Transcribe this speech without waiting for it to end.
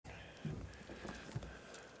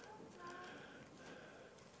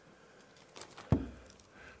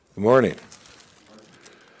Good morning.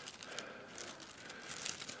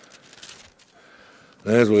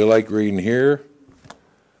 As we like reading here,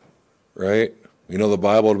 right? We know the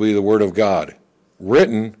Bible to be the Word of God,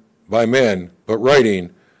 written by men, but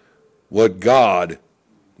writing what God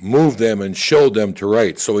moved them and showed them to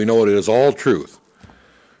write. So we know it is all truth.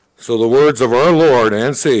 So the words of our Lord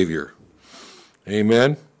and Savior.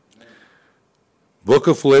 Amen. Book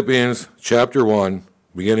of Philippians, chapter 1,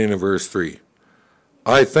 beginning in verse 3.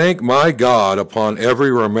 I thank my God upon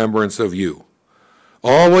every remembrance of you,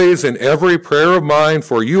 always in every prayer of mine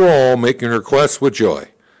for you all, making requests with joy,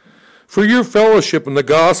 for your fellowship in the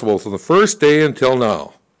gospel from the first day until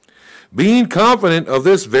now, being confident of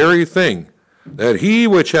this very thing, that he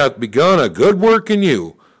which hath begun a good work in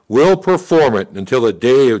you will perform it until the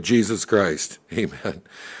day of Jesus Christ. Amen.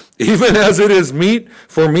 Even as it is meet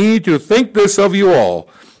for me to think this of you all,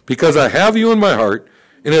 because I have you in my heart,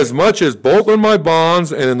 inasmuch as both in my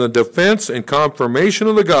bonds and in the defense and confirmation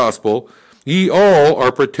of the gospel, ye all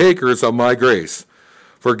are partakers of my grace.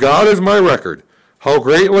 For God is my record, how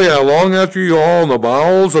greatly I long after you all in the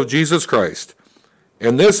bowels of Jesus Christ.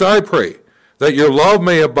 And this I pray, that your love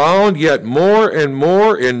may abound yet more and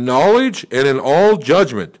more in knowledge and in all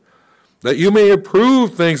judgment, that you may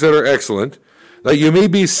approve things that are excellent, that you may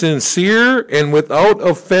be sincere and without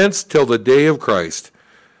offense till the day of Christ,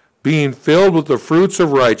 being filled with the fruits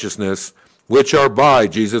of righteousness, which are by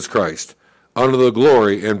Jesus Christ, unto the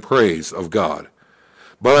glory and praise of God.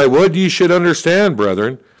 But I would ye should understand,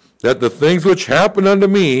 brethren, that the things which happened unto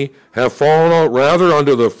me have fallen out rather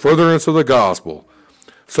unto the furtherance of the gospel,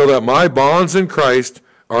 so that my bonds in Christ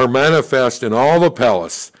are manifest in all the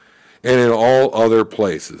palace and in all other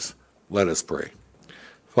places. Let us pray.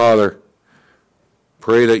 Father,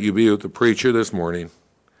 pray that you be with the preacher this morning.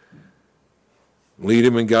 Lead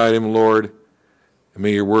him and guide him, Lord, and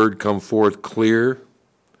may your word come forth clear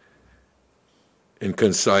and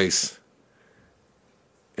concise,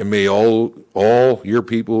 and may all your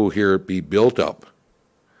people who hear it be built up.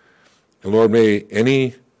 And Lord, may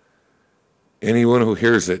anyone who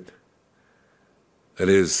hears it that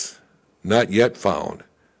is not yet found,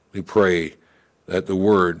 we pray that the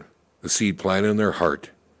word, the seed planted in their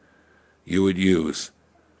heart, you would use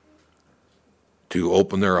to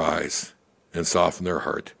open their eyes and soften their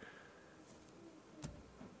heart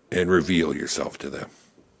and reveal yourself to them.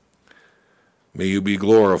 May you be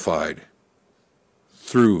glorified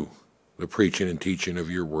through the preaching and teaching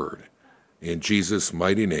of your word. In Jesus'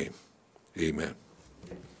 mighty name, amen.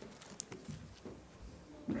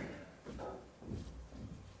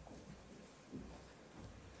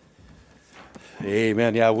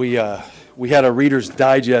 Amen. Yeah, we had a Reader's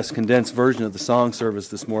Digest condensed version of the song service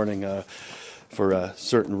this morning for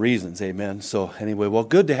certain reasons. Amen. So anyway, well,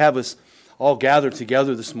 good to have us all gathered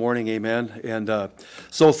together this morning. Amen. And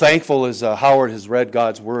so thankful as Howard has read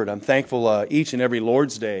God's Word. I'm thankful each and every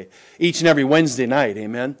Lord's Day, each and every Wednesday night.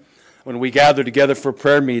 Amen. When we gather together for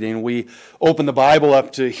prayer meeting, we open the Bible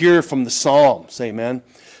up to hear from the Psalms. Amen.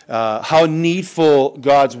 How needful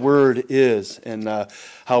God's Word is, and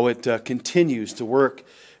how it continues to work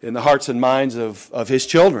in the hearts and minds of His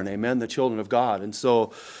children, amen, the children of God. And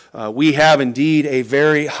so we have indeed a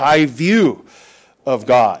very high view of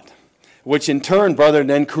God, which in turn, brother,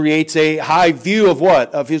 then creates a high view of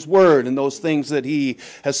what? Of His Word and those things that He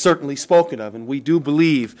has certainly spoken of. And we do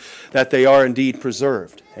believe that they are indeed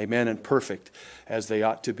preserved, amen, and perfect as they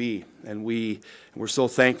ought to be. And we're so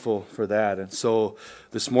thankful for that. And so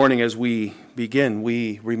this morning as we begin,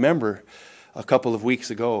 we remember a couple of weeks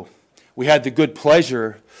ago, we had the good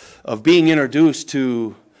pleasure of being introduced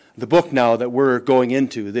to the book now that we're going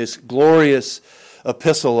into, this glorious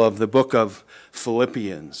epistle of the book of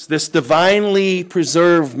Philippians, this divinely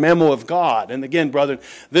preserved memo of God. And again, brethren,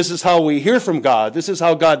 this is how we hear from God. This is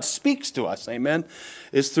how God speaks to us, amen,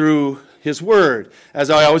 is through His Word. As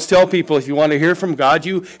I always tell people, if you want to hear from God,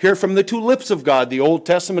 you hear from the two lips of God, the Old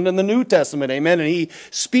Testament and the New Testament, amen, and He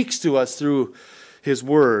speaks to us through His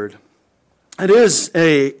Word. It is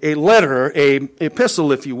a letter, an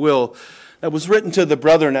epistle, if you will, that was written to the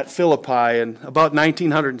brethren at Philippi in about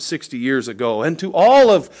 1960 years ago, and to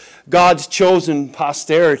all of God's chosen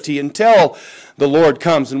posterity until the Lord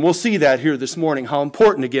comes. And we'll see that here this morning, how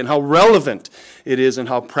important, again, how relevant it is and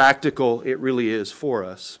how practical it really is for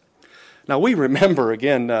us. Now, we remember,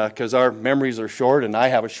 again, because our memories are short, and I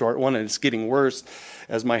have a short one, and it's getting worse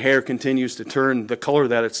as my hair continues to turn the color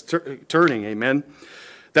that it's turning, amen,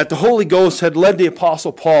 that the Holy Ghost had led the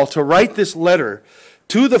Apostle Paul to write this letter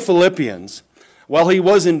to the Philippians while he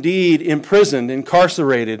was indeed imprisoned,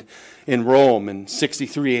 incarcerated in Rome in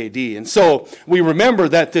 63 AD. And so we remember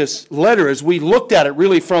that this letter, as we looked at it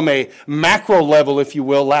really from a macro level, if you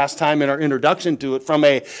will, last time in our introduction to it, from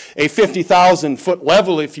a 50,000-foot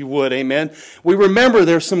level, if you would, amen. We remember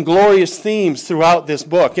there's some glorious themes throughout this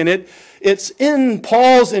book. And it's in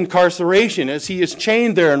Paul's incarceration, as he is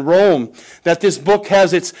chained there in Rome, that this book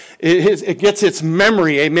has it gets its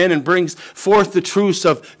memory, amen, and brings forth the truths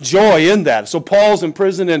of joy in that. So Paul's in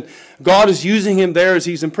prison, and God is using him there as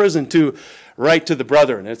he's in prison to write to the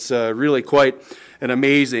brethren. It's really quite an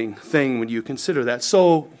amazing thing when you consider that.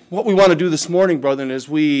 So what we want to do this morning, brethren, is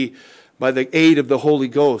we, by the aid of the Holy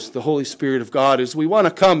Ghost, the Holy Spirit of God, is we want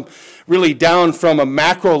to come really down from a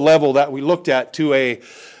macro level that we looked at to a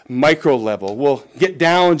micro level. We'll get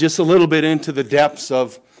down just a little bit into the depths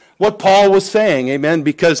of what Paul was saying, amen,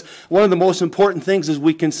 because one of the most important things as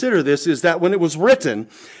we consider this is that when it was written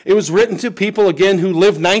to people, again, who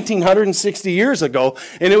lived 1960 years ago,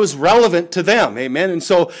 and it was relevant to them, amen. And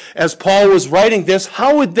so as Paul was writing this,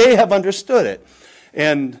 how would they have understood it?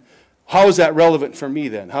 And how is that relevant for me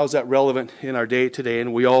then? How is that relevant in our day today?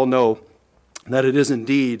 And we all know that it is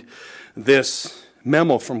indeed this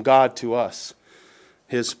memo from God to us,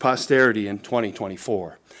 his posterity in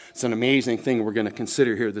 2024. It's an amazing thing we're going to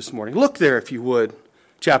consider here this morning. Look there, if you would,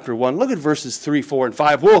 chapter 1. Look at verses 3, 4, and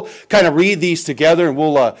 5. We'll kind of read these together, and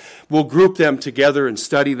we'll group them together and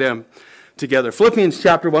study them together. Philippians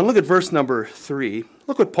chapter 1, look at verse number 3.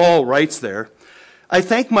 Look what Paul writes there. I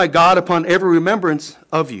thank my God upon every remembrance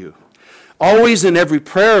of you, always in every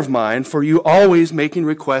prayer of mine, for you always making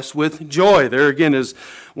requests with joy. There again is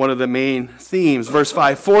one of the main themes. Verse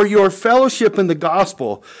 5, for your fellowship in the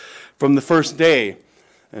gospel from the first day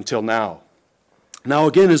until now. Now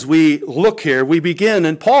again, as we look here, we begin,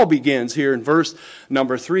 and Paul begins here in verse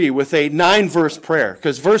number 3 with a 9-verse prayer.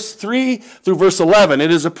 Because verse 3 through verse 11, it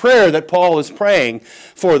is a prayer that Paul is praying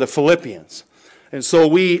for the Philippians. And so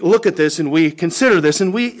we look at this and we consider this,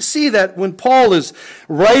 and we see that when Paul is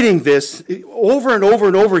writing this over and over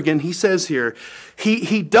and over again, he says here,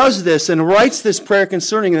 he does this and writes this prayer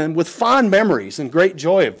concerning them with fond memories and great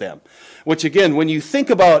joy of them. Which again, when you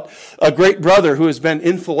think about a great brother who has been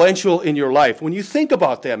influential in your life, when you think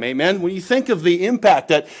about them, amen, when you think of the impact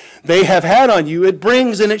that they have had on you, it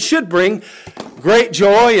brings, and it should bring, great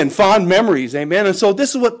joy and fond memories, amen. And so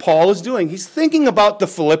this is what Paul is doing. He's thinking about the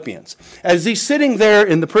Philippians. As he's sitting there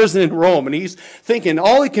in the prison in Rome, and he's thinking,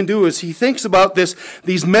 all he can do is he thinks about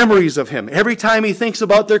these memories of him. Every time he thinks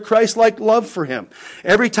about their Christ-like love for him.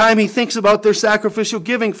 Every time he thinks about their sacrificial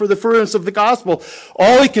giving for the furtherance of the gospel,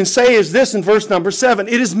 all he can say is this in verse number 7.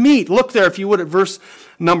 It is meet. Look there, if you would, at verse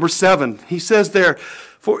number 7. He says there,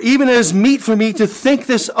 for even it is meet for me to think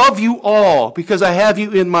this of you all, because I have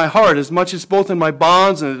you in my heart, as much as both in my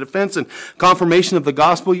bonds and the defense and confirmation of the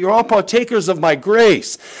gospel, you're all partakers of my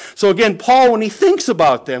grace. So again, Paul, when he thinks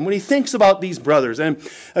about them, when he thinks about these brothers, and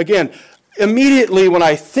again, immediately when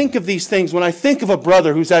I think of these things, when I think of a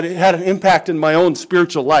brother who's had an impact in my own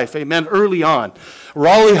spiritual life, amen, early on,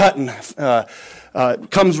 Raleigh Hutton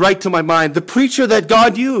comes right to my mind. The preacher that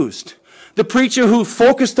God used. The preacher who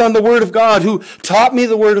focused on the Word of God, who taught me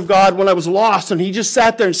the Word of God when I was lost, and he just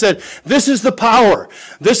sat there and said, this is the power.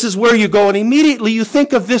 This is where you go. And immediately you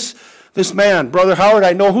think of this man, Brother Howard,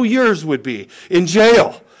 I know who yours would be, in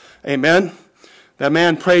jail. Amen. That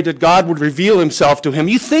man prayed that God would reveal himself to him.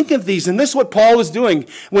 You think of these, and this is what Paul is doing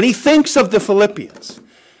when he thinks of the Philippians.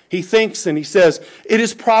 He thinks and he says, it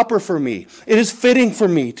is proper for me, it is fitting for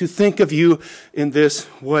me to think of you in this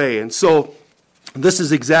way. And so this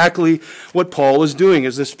is exactly what Paul is doing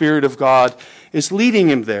as the Spirit of God is leading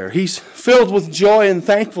him there. He's filled with joy and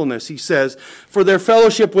thankfulness, he says, for their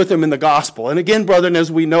fellowship with him in the gospel. And again, brethren, as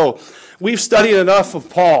we know, we've studied enough of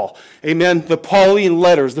Paul. Amen. The Pauline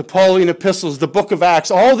letters, the Pauline epistles, the book of Acts,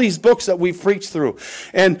 all these books that we've preached through.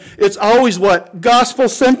 And it's always what?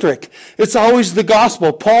 Gospel-centric. It's always the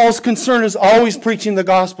gospel. Paul's concern is always preaching the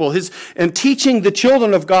gospel and teaching the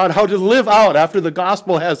children of God how to live out after the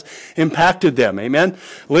gospel has impacted them. Amen.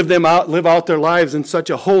 Live out their lives in such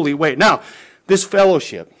a holy way. Now, this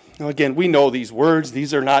fellowship. Now again, we know these words.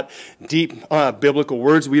 These are not deep biblical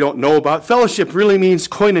words we don't know about. Fellowship really means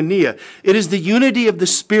koinonia. It is the unity of the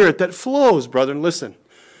Spirit that flows, brethren, listen,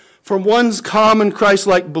 from one's common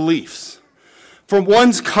Christ-like beliefs, from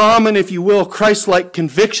one's common, if you will, Christ-like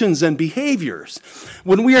convictions and behaviors.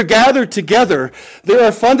 When we are gathered together, there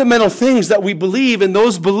are fundamental things that we believe, and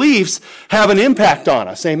those beliefs have an impact on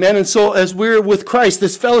us. Amen? And so as we're with Christ,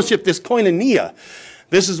 this fellowship, this koinonia,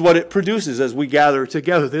 this is what it produces as we gather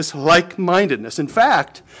together, this like-mindedness. In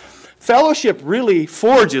fact, fellowship really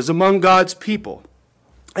forges among God's people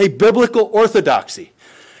a biblical orthodoxy,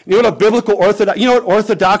 You know what a biblical orthodoxy, you know what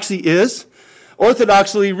orthodoxy is?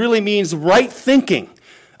 Orthodoxy really means right thinking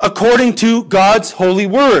according to God's holy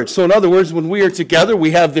word. So in other words, when we are together, we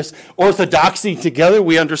have this orthodoxy together.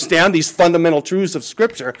 We understand these fundamental truths of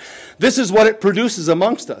Scripture. This is what it produces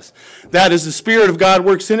amongst us. That is, the Spirit of God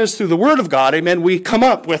works in us through the Word of God. Amen. We come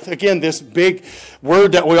up with, again, this big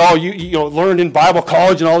word that we all learned in Bible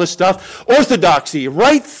college and all this stuff. Orthodoxy,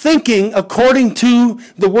 right thinking according to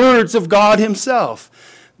the words of God Himself.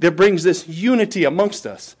 That brings this unity amongst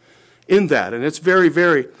us in that. And it's very,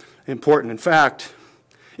 very important. In fact,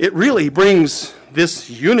 it really brings this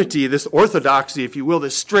unity, this orthodoxy, if you will,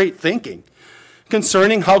 this straight thinking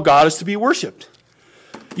concerning how God is to be worshiped.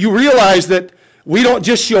 You realize that we don't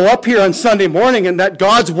just show up here on Sunday morning and that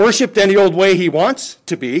God's worshiped any old way He wants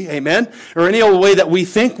to be, amen, or any old way that we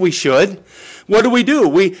think we should. What do?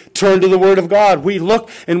 We turn to the Word of God. We look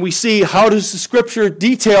and we see how does the Scripture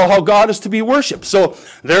detail how God is to be worshiped. So,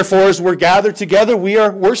 therefore, as we're gathered together, we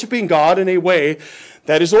are worshiping God in a way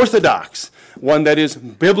that is orthodox, one that is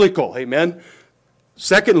biblical, amen.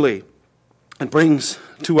 Secondly, it brings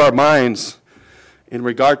to our minds in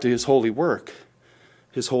regard to His holy work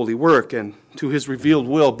and to His revealed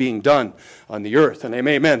will being done on the earth. And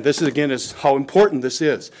amen. This, again, is how important this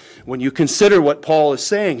is. When you consider what Paul is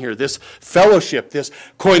saying here, this fellowship, this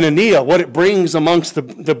koinonia, what it brings amongst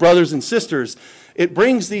the brothers and sisters, it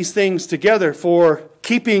brings these things together for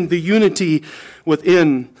keeping the unity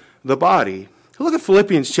within the body. Look at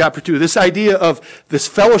Philippians chapter 2, this idea of this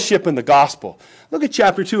fellowship in the gospel. Look at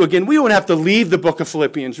chapter 2 again. We won't have to leave the book of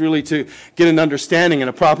Philippians really to get an understanding and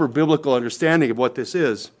a proper biblical understanding of what this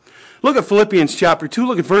is. Look at Philippians chapter 2.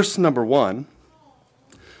 Look at verse number 1.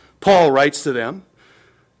 Paul writes to them,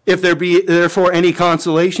 "If there be therefore any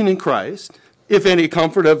consolation in Christ, if any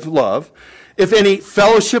comfort of love, if any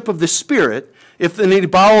fellowship of the Spirit, if any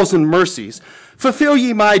bowels and mercies, fulfill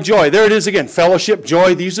ye my joy." There it is again. Fellowship,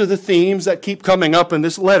 joy. These are the themes that keep coming up in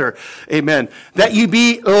this letter. Amen. That you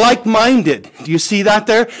be like-minded. Do you see that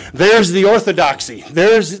there? There's the orthodoxy.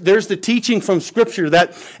 There's the teaching from Scripture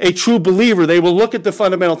that a true believer, they will look at the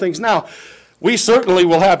fundamental things. Now, we certainly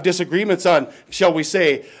will have disagreements on, shall we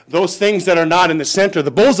say, those things that are not in the center,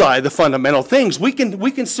 the bullseye, the fundamental things. We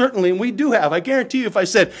can certainly, and we do have. I guarantee you if I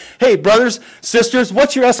said, hey, brothers, sisters,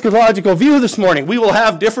 what's your eschatological view this morning? We will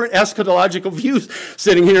have different eschatological views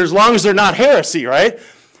sitting here as long as they're not heresy, right?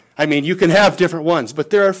 I mean, you can have different ones,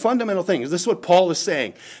 but there are fundamental things. This is what Paul is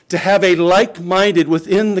saying. To have a like-minded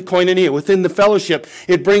within the koinonia, within the fellowship,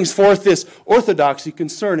 it brings forth this orthodoxy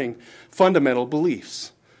concerning fundamental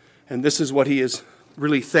beliefs. And this is what he is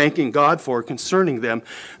really thanking God for concerning them,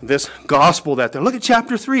 this gospel that they're. Look at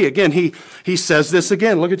chapter 3. Again, he says this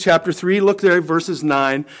again. Look at chapter 3. Look there, verses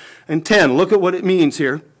 9 and 10. Look at what it means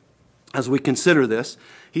here as we consider this.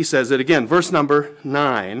 He says it again. Verse number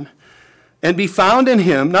 9. "And be found in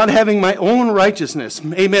Him, not having my own righteousness."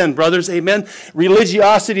 Amen, brothers. Amen.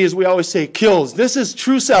 Religiosity, as we always say, kills. This is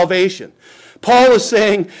true salvation. Paul is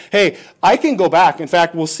saying, hey, I can go back. In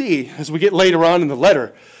fact, we'll see as we get later on in the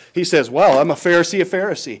letter. He says, well, I'm a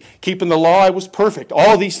Pharisee. Keeping the law, I was perfect.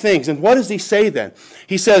 All these things. And what does he say then?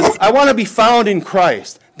 He says, I want to be found in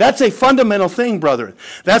Christ. That's a fundamental thing, brethren.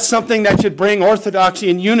 That's something that should bring orthodoxy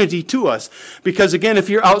and unity to us. Because again, if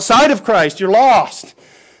you're outside of Christ, you're lost.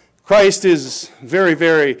 Christ is very,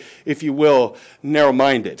 very, if you will,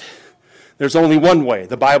 narrow-minded. There's only one way.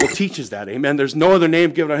 The Bible teaches that. Amen. There's no other name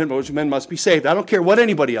given unto him by which men must be saved. I don't care what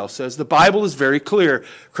anybody else says. The Bible is very clear.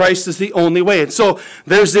 Christ is the only way. And so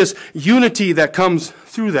there's this unity that comes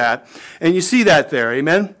through that. And you see that there.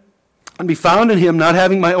 Amen. "And be found in Him, not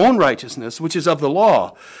having my own righteousness, which is of the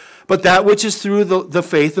law, but that which is through the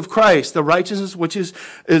faith of Christ, the righteousness which is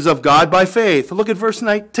of God by faith." Look at verse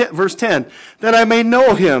 10. "That I may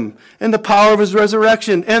know Him and the power of His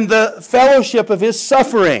resurrection and the fellowship of His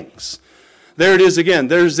sufferings." There it is again.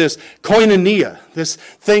 There's this koinonia, this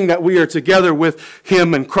thing that we are together with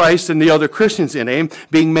Him and Christ and the other Christians in Him,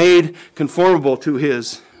 being made conformable to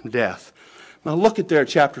His death. Now look at there,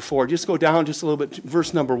 chapter 4. Just go down just a little bit,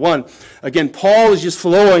 verse number 1. Again, Paul is just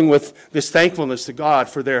flowing with this thankfulness to God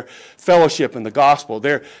for their fellowship in the gospel,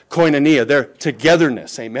 their koinonia, their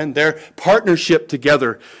togetherness, amen, their partnership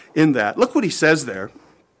together in that. Look what he says there,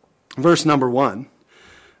 verse number 1.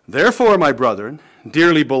 "Therefore, my brethren,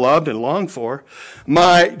 dearly beloved and longed for,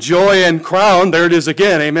 my joy and crown," there it is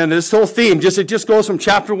again, amen. This whole theme, it just goes from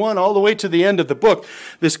chapter 1 all the way to the end of the book.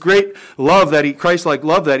 This great love that Christ-like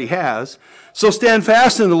love that he has. "So stand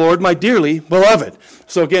fast in the Lord, my dearly beloved."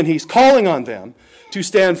 So again, he's calling on them to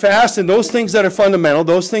stand fast in those things that are fundamental,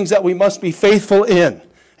 those things that we must be faithful in.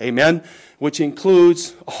 Amen. which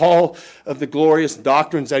includes all of the glorious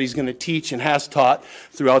doctrines that he's going to teach and has taught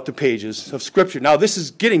throughout the pages of Scripture. Now, this is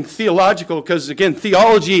getting theological because, again,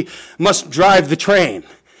 theology must drive the train.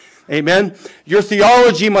 Amen? Your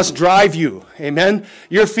theology must drive you. Amen?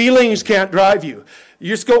 Your feelings can't drive you. You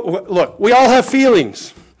just go, look, we all have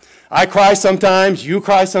feelings. I cry sometimes, you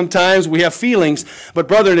cry sometimes, we have feelings. But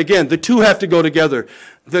brethren, again, the two have to go together.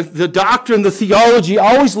 The doctrine, the theology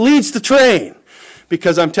always leads the train.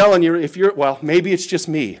 Because I'm telling you, maybe it's just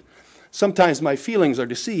me. Sometimes my feelings are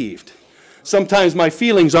deceived. Sometimes my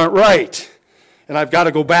feelings aren't right. And I've got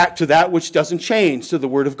to go back to that which doesn't change, to the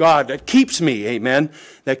Word of God. That keeps me, amen,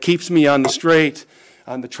 that keeps me on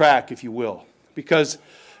the track, if you will. Because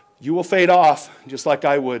you will fade off, just like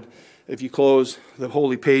I would if you close the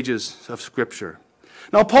holy pages of Scripture.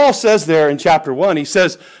 Now, Paul says there in chapter 1, he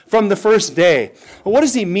says, from the first day. Well, what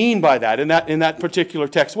does he mean by that in that particular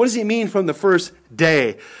text? What does he mean from the first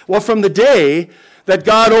day? Well, from the day that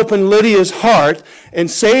God opened Lydia's heart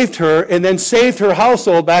and saved her, and then saved her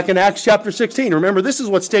household back in Acts chapter 16. Remember, this is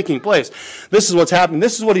what's taking place. This is what's happening.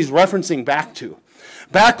 This is what he's referencing back to.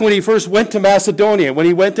 Back when he first went to Macedonia, when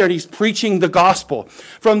he went there and he's preaching the gospel.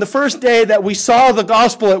 From the first day that we saw the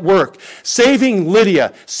gospel at work, saving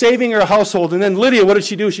Lydia, saving her household. And then Lydia, what did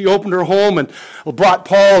she do? She opened her home and brought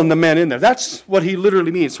Paul and the men in there. That's what he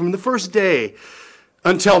literally means. From the first day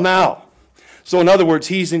until now. So in other words,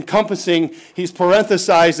 he's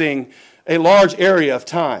parenthesizing a large area of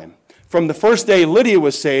time. From the first day Lydia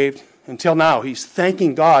was saved until now, he's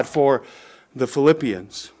thanking God for the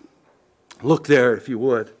Philippians. Look there, if you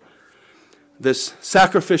would. This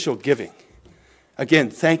sacrificial giving. Again,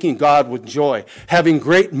 thanking God with joy. Having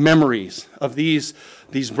great memories of these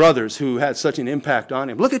brothers who had such an impact on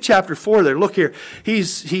him. Look at chapter 4 there. Look here.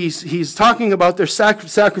 He's talking about their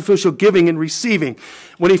sacrificial giving and receiving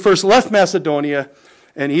when he first left Macedonia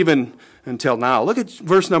and even until now. Look at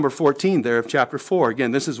verse number 14 there of chapter 4.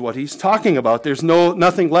 Again, this is what he's talking about. There's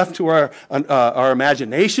nothing left to our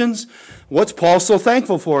imaginations. What's Paul so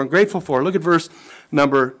thankful for and grateful for? Look at verse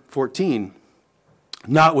number 14.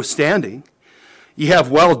 Notwithstanding, ye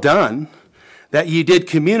have well done that ye did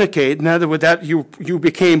communicate, in other words, that you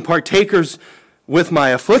became partakers with my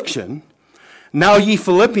affliction. Now ye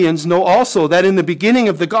Philippians know also that in the beginning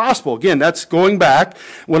of the gospel, again, that's going back,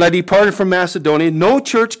 when I departed from Macedonia, no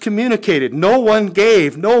church communicated, no one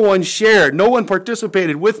gave, no one shared, no one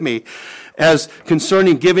participated with me as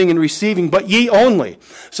concerning giving and receiving, but ye only.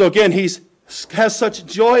 So again, he has such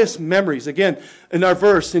joyous memories. Again, in our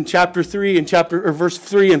verse, in chapter 3, verse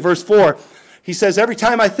 3 and verse 4, he says, every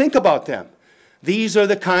time I think about them, these are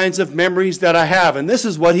the kinds of memories that I have. And this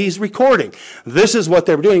is what he's recording. This is what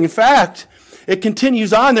they're doing. In fact, it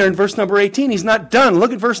continues on there in verse number 18. He's not done.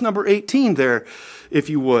 Look at verse number 18 there, if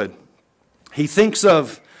you would. He thinks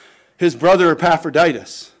of his brother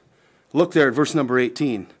Epaphroditus. Look there at verse number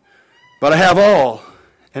 18. But I have all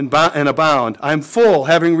and abound. I am full,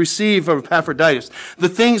 having received of Epaphroditus the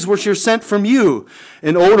things which are sent from you,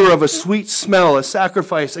 an odor of a sweet smell, a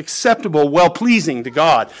sacrifice acceptable, well-pleasing to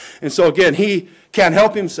God. And so again, he can't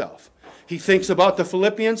help himself. He thinks about the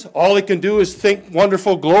Philippians. All he can do is think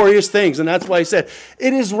wonderful, glorious things. And that's why he said,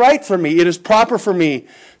 it is right for me, it is proper for me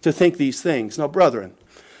to think these things. Now, brethren,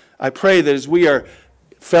 I pray that as we are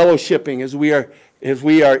fellowshipping, as we are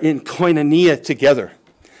in koinonia together,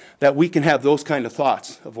 that we can have those kind of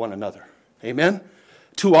thoughts of one another. Amen?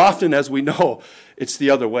 Too often, as we know, it's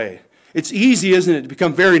the other way. It's easy, isn't it, to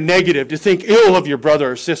become very negative, to think ill of your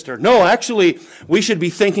brother or sister. No, actually, we should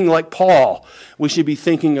be thinking like Paul. We should be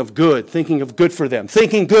thinking of good for them,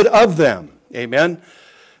 thinking good of them. Amen?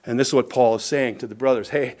 And this is what Paul is saying to the brothers.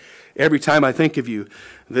 Hey, every time I think of you,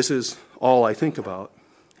 this is all I think about.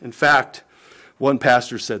 In fact, one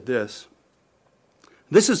pastor said this.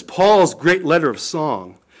 This is Paul's great letter of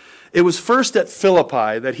song. It was first at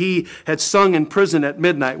Philippi that he had sung in prison at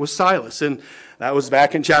midnight with Silas, and that was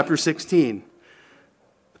back in chapter 16.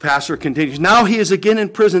 The pastor continues, now he is again in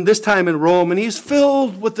prison, this time in Rome, and he's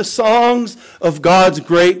filled with the songs of God's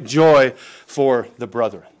great joy for the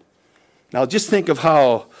brethren. Now just think of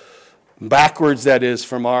how backwards that is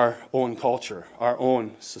from our own culture, our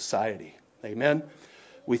own society. Amen?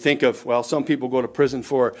 We think of, some people go to prison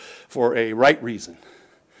for a right reason.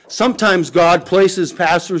 Sometimes God places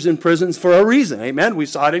pastors in prisons for a reason. Amen? We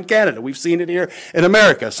saw it in Canada. We've seen it here in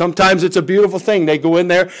America. Sometimes it's a beautiful thing. They go in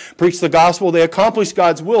there, preach the gospel. They accomplish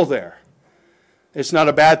God's will there. It's not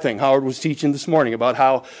a bad thing. Howard was teaching this morning about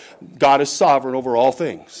how God is sovereign over all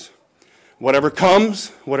things. Whatever comes,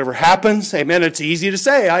 whatever happens, amen, it's easy to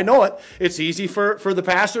say, I know it. It's easy for the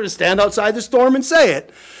pastor to stand outside the storm and say it.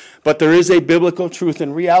 But there is a biblical truth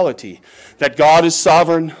and reality that God is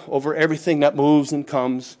sovereign over everything that moves and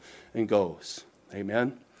comes and goes.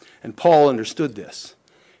 Amen. And Paul understood this.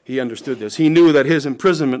 He understood this. He knew that his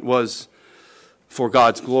imprisonment was for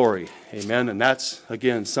God's glory. Amen. And that's,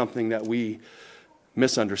 again, something that we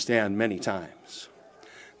misunderstand many times.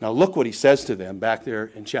 Now look what he says to them back there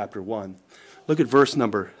in chapter 1. Look at verse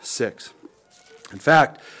number 6. In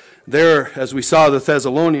fact, there, as we saw the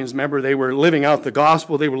Thessalonians, remember, they were living out the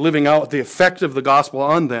gospel. They were living out the effect of the gospel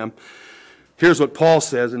on them. Here's what Paul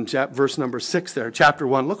says in verse number 6 there, chapter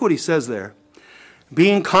 1. Look what he says there.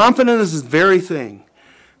 Being confident of this very thing,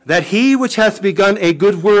 that he which hath begun a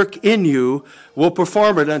good work in you will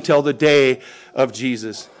perform it until the day of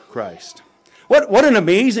Jesus Christ. What an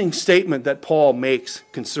amazing statement that Paul makes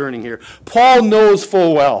concerning here. Paul knows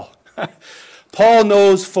full well. Paul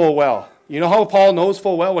knows full well. You know how Paul knows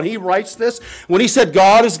full well? When he writes this, when he said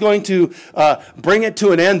God is going to bring it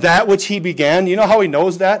to an end, that which he began, you know how he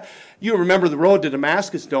knows that? You remember the road to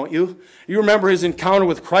Damascus, don't you? You remember his encounter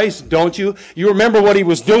with Christ, don't you? You remember what he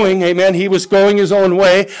was doing, amen? He was going his own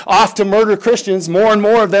way, off to murder Christians, more and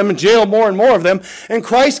more of them, and jail more and more of them. And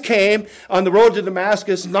Christ came on the road to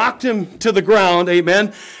Damascus, knocked him to the ground,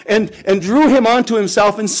 amen, and drew him onto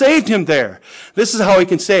himself and saved him there. This is how he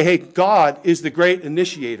can say, hey, God is the great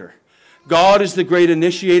initiator. God is the great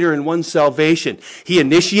initiator in one's salvation. He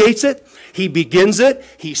initiates it, he begins it,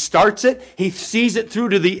 he starts it, he sees it through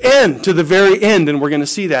to the end, to the very end, and we're going to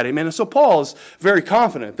see that, amen. And so Paul is very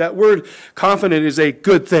confident. That word confident is a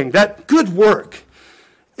good thing. That good work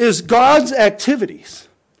is God's activities.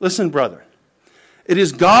 Listen, brother, it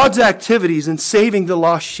is God's activities in saving the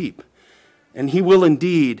lost sheep. And he will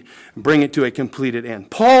indeed bring it to a completed end.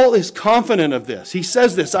 Paul is confident of this. He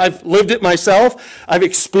says this, I've lived it myself, I've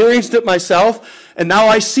experienced it myself, and now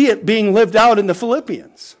I see it being lived out in the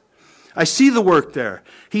Philippians. I see the work there.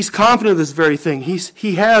 He's confident of this very thing.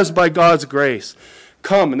 He has, by God's grace,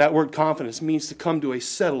 come, and that word confidence means to come to a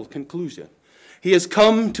settled conclusion. He has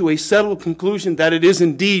come to a settled conclusion that it is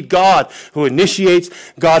indeed God who initiates,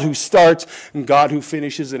 God who starts, and God who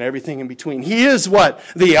finishes, and everything in between. He is what?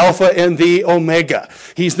 The Alpha and the Omega.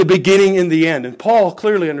 He's the beginning and the end. And Paul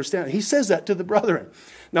clearly understands. He says that to the brethren.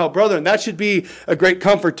 Now, brethren, that should be a great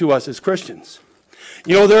comfort to us as Christians.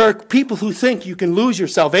 You know, there are people who think you can lose your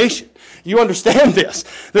salvation. You understand this.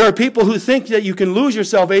 There are people who think that you can lose your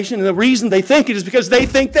salvation, and the reason they think it is because they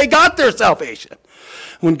think they got their salvation.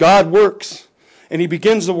 When God works, and he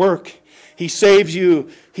begins the work, he saves you,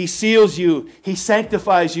 he seals you, he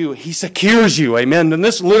sanctifies you, he secures you. Amen. And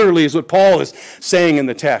this literally is what Paul is saying in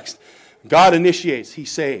the text. God initiates, he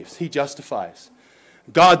saves, he justifies.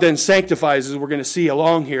 God then sanctifies, as we're going to see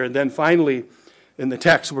along here. And then finally, in the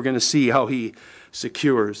text, we're going to see how he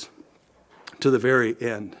secures to the very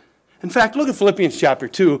end. In fact, look at Philippians chapter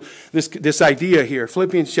 2, this idea here.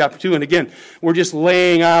 Philippians chapter 2, and again, we're just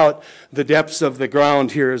laying out the depths of the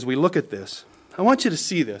ground here as we look at this. I want you to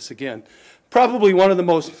see this again. Probably one of the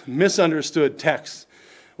most misunderstood texts.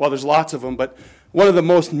 Well, there's lots of them, but one of the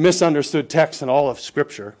most misunderstood texts in all of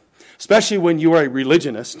Scripture, especially when you are a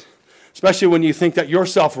religionist, especially when you think that your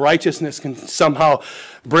self-righteousness can somehow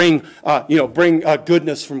bring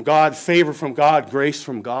goodness from God, favor from God, grace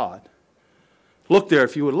from God. Look there,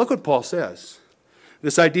 if you would. Look what Paul says.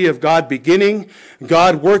 This idea of God beginning,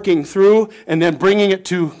 God working through, and then bringing it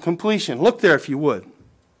to completion. Look there, if you would,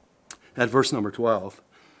 at verse number 12.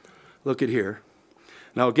 Look at here.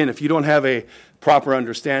 Now again, if you don't have a proper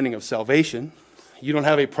understanding of salvation, you don't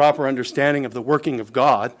have a proper understanding of the working of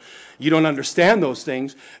God, you don't understand those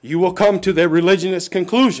things, you will come to the religionist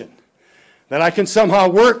conclusion that I can somehow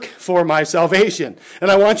work for my salvation.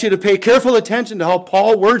 And I want you to pay careful attention to how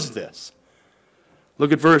Paul words this.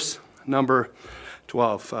 Look at verse number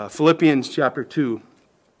 12. Philippians chapter 2.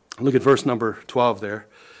 Look at verse number 12 there.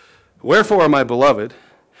 Wherefore, my beloved,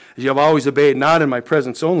 as you have always obeyed, not in my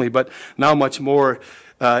presence only, but now much more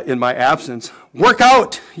in my absence, work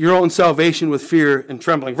out your own salvation with fear and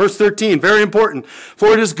trembling. Verse 13, very important. For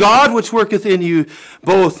it is God which worketh in you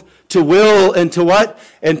both to will and to what?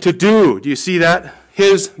 And to do. Do you see that?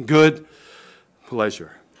 His good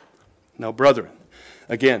pleasure. Now, brethren,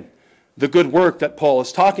 again, the good work that Paul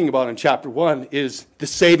is talking about in chapter 1 is the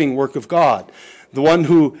saving work of God. The one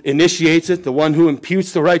who initiates it, the one who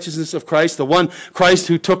imputes the righteousness of Christ, the one Christ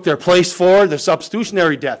who took their place for the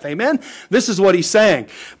substitutionary death. Amen? This is what he's saying.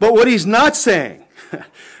 But what he's not saying,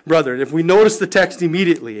 brethren, if we notice the text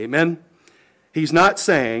immediately, amen, he's not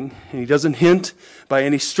saying, and he doesn't hint by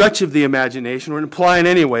any stretch of the imagination or imply in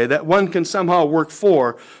any way that one can somehow work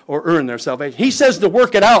for or earn their salvation. He says to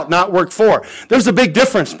work it out, not work for. There's a big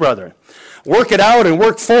difference, brethren. Work it out and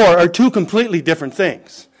work for are two completely different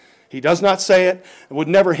things. He does not say it, would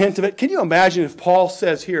never hint of it. Can you imagine if Paul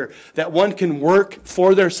says here that one can work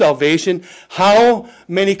for their salvation? How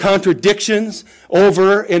many contradictions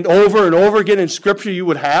over and over and over again in Scripture you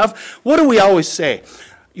would have? What do we always say?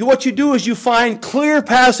 What you do is you find clear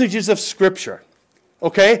passages of Scripture.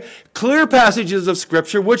 Okay? Clear passages of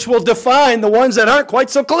Scripture which will define the ones that aren't quite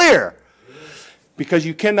so clear. Because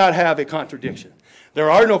you cannot have a contradiction. There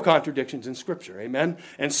are no contradictions in Scripture, amen?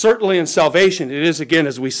 And certainly in salvation, it is, again,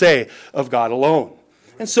 as we say, of God alone.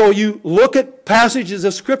 And so you look at passages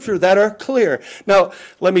of Scripture that are clear. Now,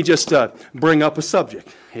 let me just bring up a subject,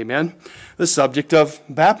 amen? The subject of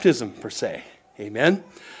baptism, per se, amen?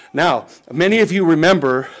 Now, many of you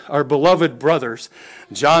remember our beloved brothers,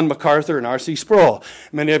 John MacArthur and R.C. Sproul.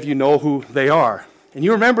 Many of you know who they are. And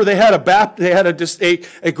you remember they had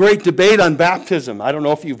a great debate on baptism. I don't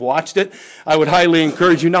know if you've watched it. I would highly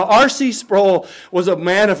encourage you. Now, R.C. Sproul was a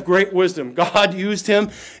man of great wisdom. God used him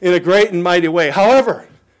in a great and mighty way. However,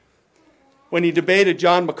 when he debated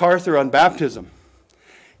John MacArthur on baptism,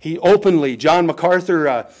 he openly, John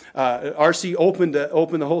MacArthur, R.C. opened the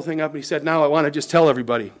whole thing up, and he said, now I want to just tell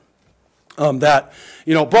everybody that,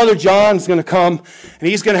 Brother John's going to come, and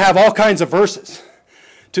he's going to have all kinds of verses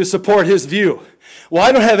to support his view. Well,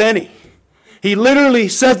 I don't have any. He literally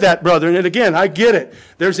said that, brother. And again, I get it.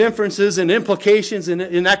 There's inferences and implications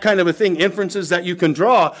and that kind of a thing, inferences that you can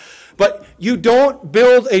draw. But you don't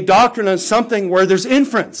build a doctrine on something where there's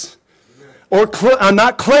inference or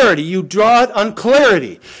not clarity. You draw it on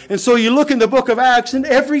clarity. And so you look in the book of Acts, and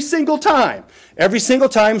every single time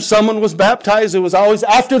someone was baptized, it was always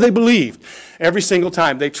after they believed. Every single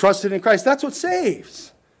time they trusted in Christ. That's what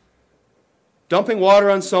saves. Dumping water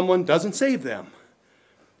on someone doesn't save them.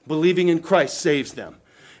 Believing in Christ saves them.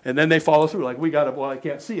 And then they follow through. Like I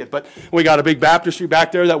can't see it, but we got a big baptistry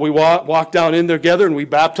back there that we walk down in there together, and we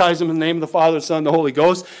baptize them in the name of the Father, the Son, and the Holy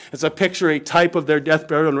Ghost. It's a picture, a type of their death,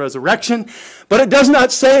 burial, and resurrection. But it does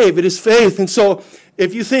not save. It is faith. And so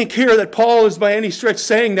if you think here that Paul is by any stretch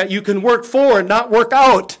saying that you can work for and not work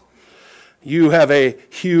out, you have a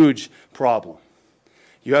huge problem.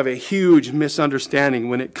 You have a huge misunderstanding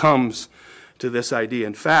when it comes to this idea.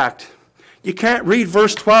 In fact, you can't read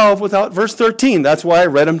verse 12 without verse 13. That's why I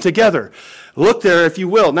read them together. Look there if you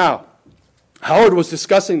will. Now, Howard was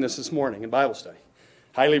discussing this morning in Bible study.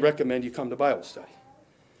 Highly recommend you come to Bible study.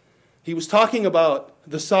 He was talking about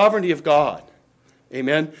the sovereignty of God,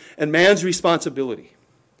 amen, and man's responsibility,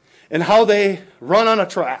 and how they run on a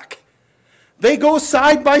track. They go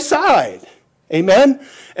side by side, amen?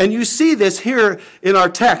 And you see this here in our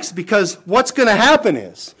text, because what's going to happen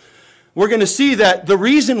is, we're going to see that the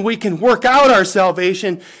reason we can work out our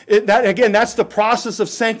salvation, that's the process of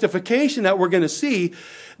sanctification that we're going to see.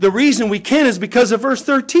 The reason we can is because of verse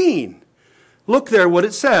 13. Look there what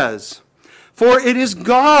it says. For it is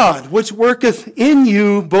God which worketh in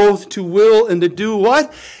you both to will and to do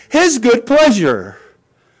what? His good pleasure.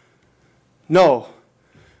 No,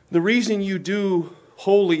 the reason you do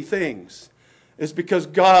holy things is because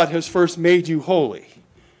God has first made you holy.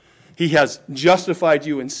 He has justified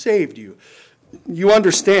you and saved you. You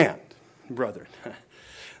understand, brethren,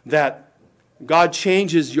 that God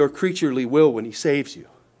changes your creaturely will when He saves you.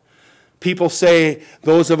 People say,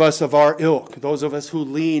 those of us of our ilk, those of us who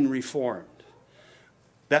lean Reformed,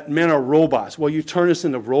 that men are robots. Well, you turn us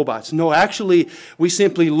into robots. No, actually, we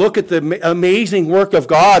simply look at the amazing work of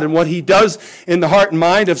God and what He does in the heart and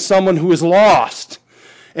mind of someone who is lost.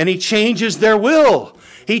 And He changes their will.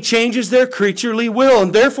 He changes their creaturely will,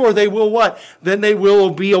 and therefore they will what? Then they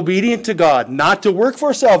will be obedient to God, not to work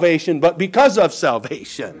for salvation, but because of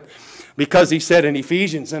salvation. Because He said in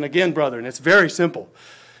Ephesians, and again, brethren, it's very simple.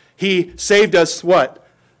 He saved us what?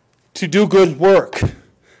 To do good work.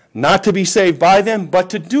 Not to be saved by them, but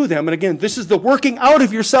to do them. And again, this is the working out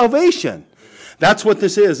of your salvation. That's what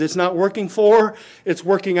this is. It's not working for, it's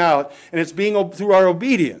working out, and it's being through our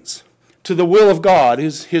obedience to the will of God,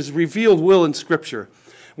 His revealed will in Scripture,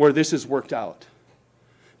 where this is worked out.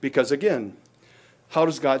 Because again, how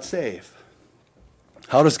does God save?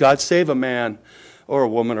 How does God save a man or a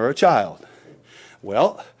woman or a child?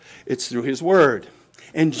 Well, it's through His Word.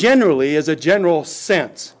 And generally, as a general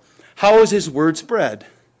sense, how is His Word spread?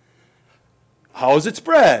 How is it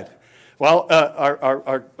spread? Well,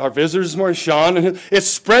 our visitors this morning, Sean, it's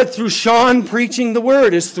spread through Sean preaching the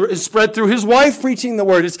Word. It's spread through his wife preaching the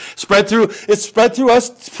Word. It's spread through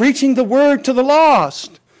us preaching the Word to the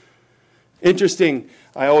lost. Interesting,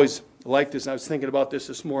 I always like this. I was thinking about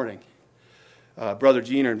this morning. Brother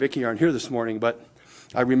Gene and Vicky aren't here this morning, but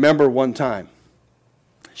I remember one time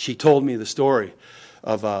she told me the story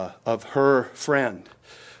of her friend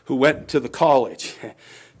who went to the college.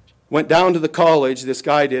 Went down to the college, this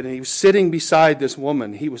guy did, and he was sitting beside this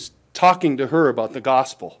woman. He was talking to her about the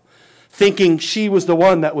gospel, thinking she was the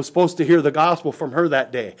one that was supposed to hear the gospel from her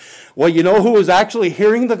that day. Well, you know who was actually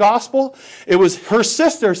hearing the gospel? It was her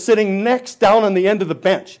sister sitting next down on the end of the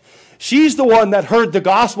bench. She's the one that heard the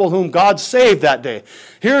gospel whom God saved that day.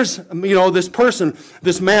 Here's, this person,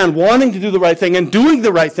 this man wanting to do the right thing and doing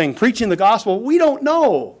the right thing, preaching the gospel. We don't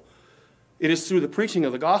know. It is through the preaching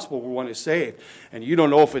of the gospel where one is saved. And you don't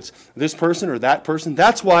know if it's this person or that person.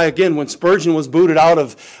 That's why, again, when Spurgeon was booted out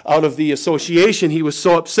of the association, he was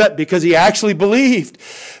so upset because he actually believed,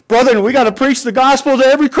 brethren, we got to preach the gospel to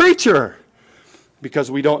every creature because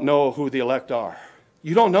we don't know who the elect are.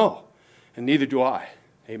 You don't know, and neither do I.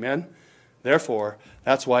 Amen? Therefore,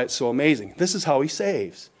 that's why it's so amazing. This is how he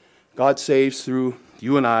saves. God saves through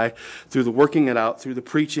you and I, through the working it out, through the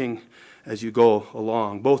preaching as you go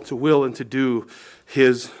along, both to will and to do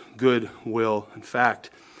his good will. In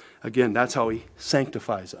fact, again, that's how he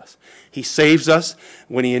sanctifies us. He saves us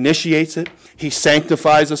when he initiates it. He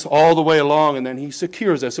sanctifies us all the way along, and then he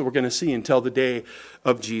secures us, that we're going to see until the day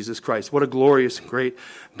of Jesus Christ. What a glorious, great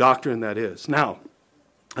doctrine that is. Now,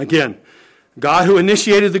 again, God who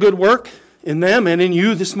initiated the good work in them and in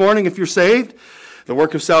you this morning, if you're saved, the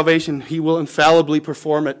work of salvation, he will infallibly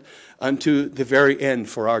perform it unto the very end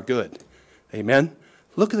for our good. Amen?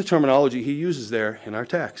 Look at the terminology he uses there in our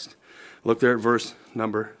text. Look there at verse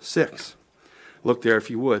number 6. Look there if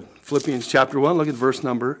you would. Philippians chapter 1, look at verse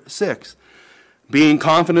number 6. Being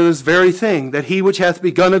confident of this very thing, that he which hath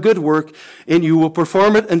begun a good work in you will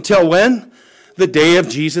perform it until when? The day of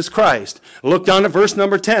Jesus Christ. Look down at verse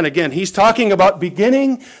number 10. Again, he's talking about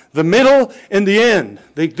beginning, the middle, and the end.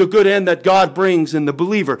 The good end that God brings in the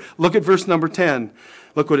believer. Look at verse number 10.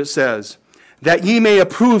 Look what it says. That ye may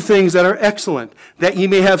approve things that are excellent, that ye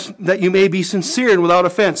may be sincere and without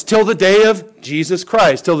offense, till the day of Jesus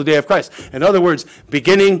Christ, till the day of Christ. In other words,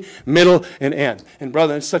 beginning, middle, and end. And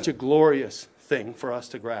brother, it's such a glorious thing for us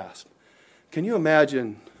to grasp. Can you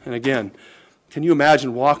imagine, and again, can you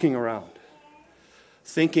imagine walking around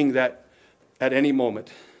thinking that at any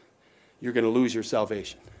moment you're going to lose your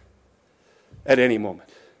salvation? At any moment.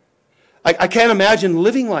 I can't imagine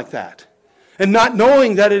living like that. And not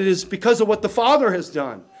knowing that it is because of what the Father has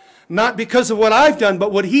done. Not because of what I've done,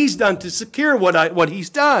 but what he's done to secure what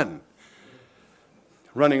he's done.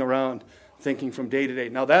 Running around thinking from day to day.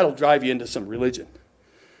 Now that'll drive you into some religion.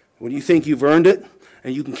 When you think you've earned it,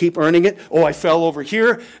 and you can keep earning it. Oh, I fell over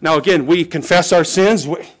here. Now again, we confess our sins.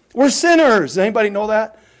 We're sinners. Anybody know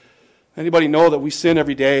that? Anybody know that we sin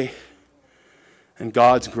every day? And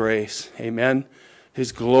God's grace, amen?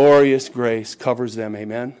 His glorious grace covers them,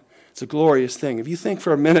 amen? It's a glorious thing. If you think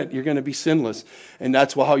for a minute you're going to be sinless, and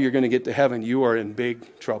that's how you're going to get to heaven, you are in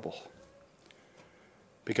big trouble.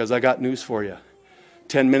 Because I got news for you.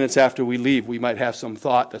 10 minutes after we leave, we might have some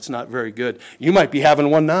thought that's not very good. You might be having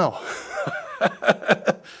one now.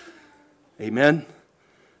 Amen?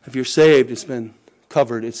 If you're saved, it's been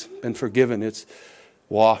covered, it's been forgiven, it's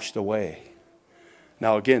washed away.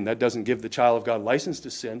 Now again, that doesn't give the child of God license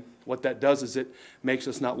to sin. What that does is it makes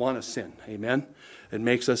us not want to sin. Amen? It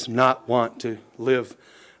makes us not want to live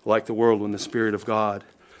like the world when the Spirit of God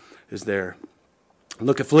is there.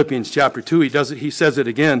 Look at Philippians chapter 2. He says it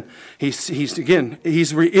again.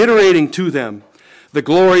 He's reiterating to them the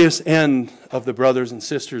glorious end of the brothers and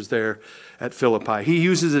sisters there at Philippi. He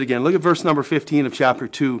uses it again. Look at verse number 15 of chapter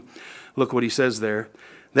 2. Look what he says there.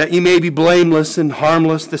 That ye may be blameless and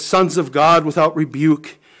harmless, the sons of God without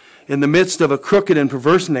rebuke, in the midst of a crooked and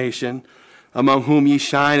perverse nation, among whom ye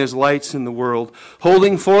shine as lights in the world,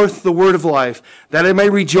 holding forth the word of life, that I may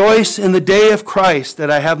rejoice in the day of Christ,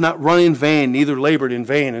 that I have not run in vain, neither labored in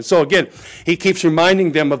vain. And so again, he keeps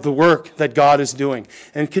reminding them of the work that God is doing,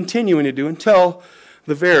 and continuing to do until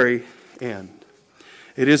the very end.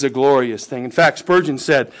 It is a glorious thing. In fact, Spurgeon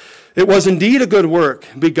said, it was indeed a good work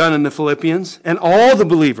begun in the Philippians and all the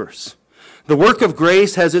believers. The work of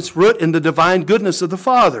grace has its root in the divine goodness of the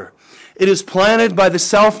Father. It is planted by the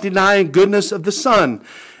self-denying goodness of the Son,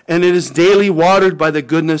 and it is daily watered by the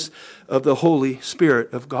goodness of the Holy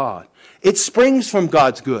Spirit of God. It springs from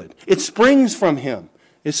God's good. It springs from Him.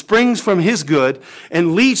 It springs from His good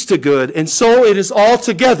and leads to good, and so it is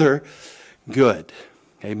altogether good.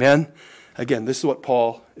 Amen? Again, this is what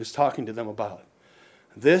Paul is talking to them about.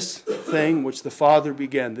 This thing which the Father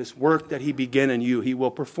began, this work that He began in you, He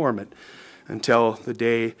will perform it until the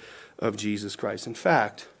day of Jesus Christ. In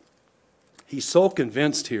fact, He's so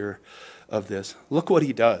convinced here of this. Look what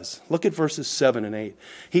he does. Look at verses 7 and 8.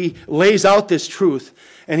 He lays out this truth,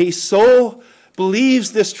 and he so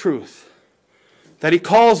believes this truth that he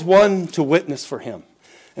calls one to witness for him.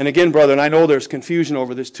 And again, brother, and I know there's confusion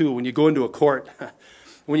over this too. When you go into a court,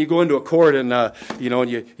 and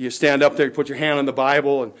you stand up there, you put your hand on the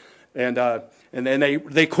Bible, and then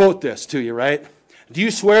they quote this to you, right? Do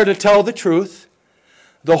you swear to tell the truth,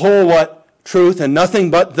 the whole what? Truth, and nothing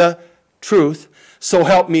but the truth, so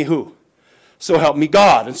help me who? So help me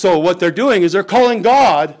God. And so what they're doing is they're calling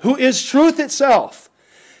God, who is truth itself,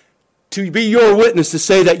 to be your witness, to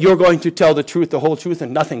say that you're going to tell the truth, the whole truth,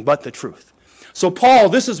 and nothing but the truth. So Paul,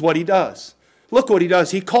 this is what he does. Look what he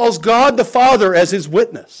does. He calls God the Father as his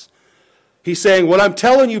witness. He's saying, what I'm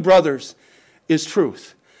telling you, brothers, is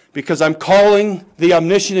truth. Because I'm calling the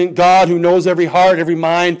omniscient God who knows every heart, every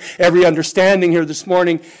mind, every understanding here this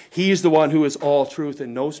morning. He's the one who is all truth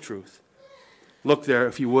and knows truth. Look there,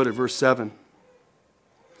 if you would, at verse 7.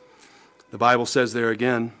 The Bible says there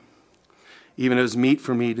again, even it is meet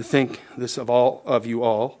for me to think this of you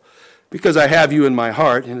all, because I have you in my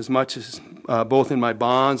heart, inasmuch as both in my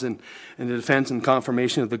bonds and in the defense and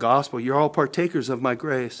confirmation of the gospel, you're all partakers of my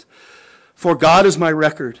grace. For God is my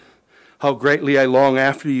record, how greatly I long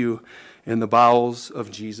after you in the bowels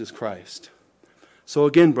of Jesus Christ. So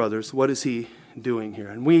again, brothers, what is he doing here?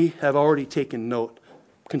 And we have already taken note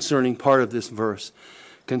concerning part of this verse.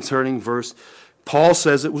 Paul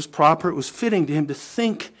says it was proper, it was fitting to him to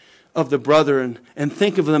think of the brethren and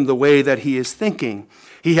think of them the way that he is thinking.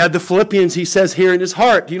 He had the Philippians, he says here, in his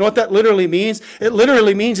heart. Do you know what that literally means? It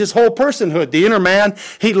literally means his whole personhood, the inner man.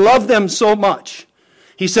 He loved them so much.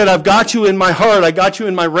 He said, I've got you in my heart. I got you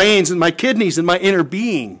in my reins and my kidneys and my inner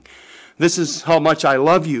being. This is how much I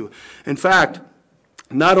love you. In fact,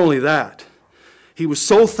 not only that, he was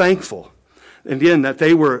so thankful, again, that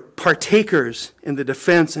they were partakers in the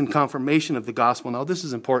defense and confirmation of the gospel. Now, this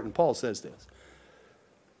is important. Paul says this.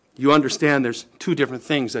 You understand there's two different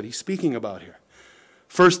things that he's speaking about here.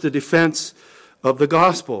 First, the defense of the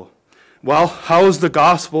gospel. Well, how is the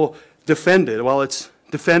gospel defended? Well, it's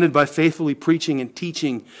defended by faithfully preaching and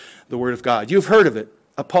teaching the word of God. You've heard of it,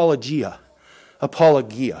 apologia.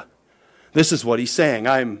 Apologia. This is what he's saying.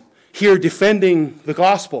 I'm here defending the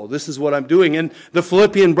gospel. This is what I'm doing. And the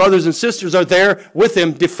Philippian brothers and sisters are there with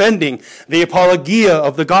him defending the apologia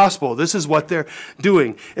of the gospel. This is what they're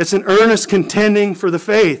doing. It's an earnest contending for the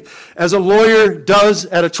faith, as a lawyer does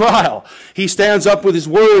at a trial. He stands up with his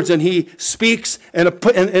words and he speaks, and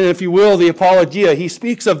if you will, the apologia, he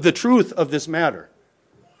speaks of the truth of this matter.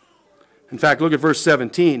 In fact, look at verse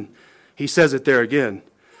 17. He says it there again.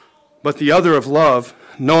 But the other of love,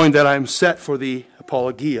 knowing that I am set for the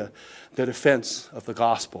apologia, the defense of the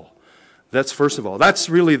gospel. That's first of all. That's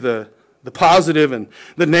really the positive and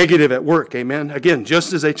the negative at work. Amen. Again,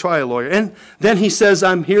 just as a trial lawyer. And then he says,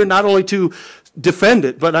 I'm here not only to defend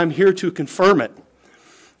it, but I'm here to confirm it.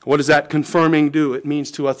 What does that confirming do? It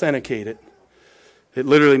means to authenticate it. It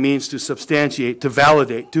literally means to substantiate, to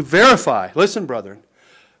validate, to verify. Listen, brethren,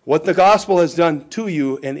 what the gospel has done to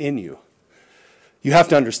you and in you. You have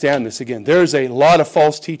to understand this again. There's a lot of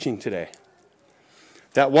false teaching today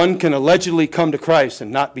that one can allegedly come to Christ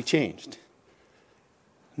and not be changed.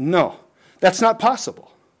 No, that's not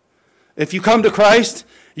possible. If you come to Christ,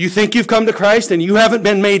 you think you've come to Christ and you haven't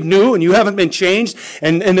been made new and you haven't been changed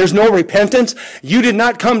and there's no repentance, you did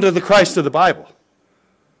not come to the Christ of the Bible.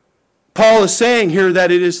 Paul is saying here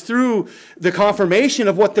that it is through the confirmation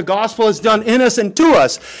of what the gospel has done in us and to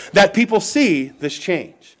us that people see this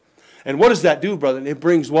change. And what does that do, brother? It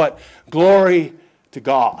brings what? Glory to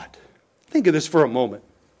God. Think of this for a moment.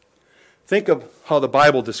 Think of how the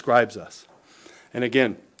Bible describes us. And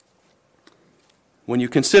again, when you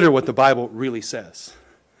consider what the Bible really says,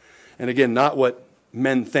 and again, not what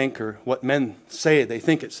men think or what men say they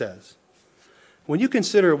think it says. When you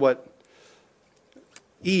consider what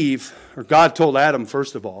Eve, or God told Adam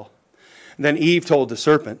first of all, and then Eve told the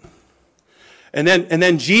serpent, and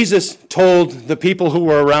then Jesus told the people who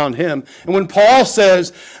were around him. And when Paul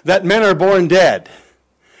says that men are born dead,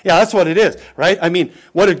 yeah, that's what it is, right? I mean,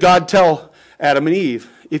 what did God tell Adam and Eve?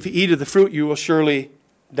 If you eat of the fruit, you will surely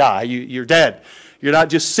die. You're dead. You're not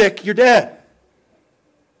just sick, you're dead.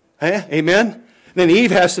 Amen? Then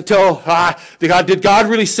Eve has to tell, did God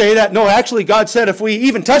really say that? No, actually, God said if we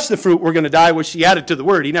even touch the fruit, we're going to die, which he added to the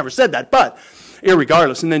word. He never said that, but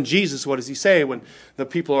irregardless. And then Jesus, what does he say when the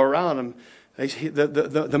people are around him?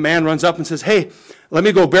 The man runs up and says, hey, let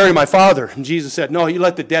me go bury my father. And Jesus said, no, you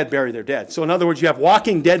let the dead bury their dead. So in other words, you have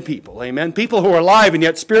walking dead people, amen? People who are alive and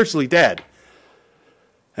yet spiritually dead.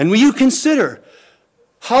 And when you consider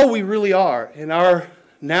how we really are in our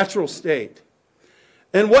natural state,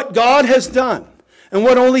 and what God has done, and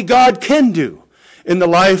what only God can do in the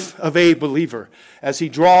life of a believer as he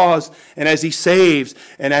draws and as he saves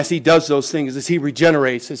and as he does those things, as he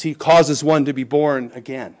regenerates, as he causes one to be born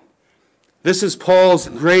again. This is Paul's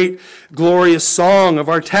great, glorious song of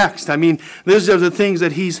our text. I mean, these are the things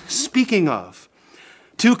that he's speaking of.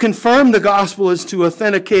 To confirm the gospel is to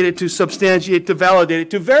authenticate it, to substantiate, to validate it,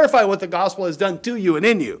 to verify what the gospel has done to you and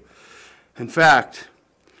in you. In fact,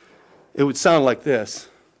 it would sound like this.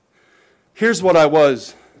 Here's what I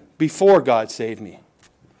was before God saved me.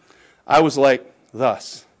 I was like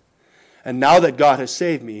thus. And now that God has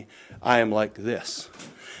saved me, I am like this.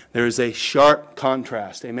 There is a sharp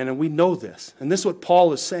contrast. Amen. And we know this. And this is what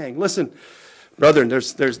Paul is saying. Listen, brethren,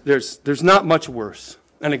 there's not much worse.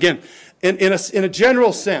 And again, in a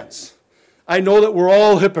general sense, I know that we're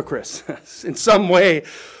all hypocrites in some way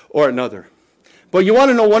or another. But you want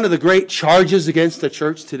to know one of the great charges against the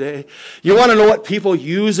church today? You want to know what people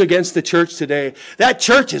use against the church today? That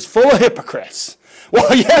church is full of hypocrites.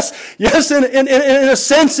 Well, yes, in a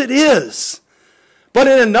sense it is. But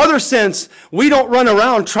in another sense, we don't run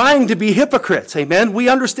around trying to be hypocrites. Amen? We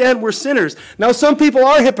understand we're sinners. Now, some people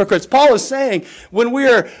are hypocrites. Paul is saying when we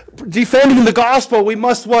are defending the gospel, we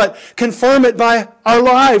must what? Confirm it by our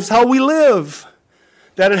lives, how we live.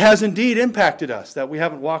 That it has indeed impacted us, that we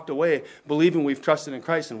haven't walked away believing we've trusted in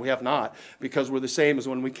Christ, and we have not, because we're the same as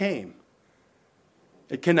when we came.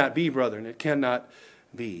 It cannot be, brethren. It cannot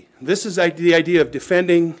be. This is the idea of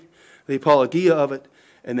defending the apologia of it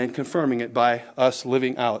and then confirming it by us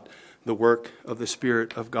living out the work of the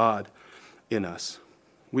Spirit of God in us.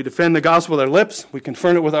 We defend the gospel with our lips. We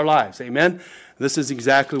confirm it with our lives. Amen? This is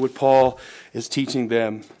exactly what Paul is teaching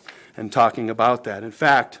them and talking about that. In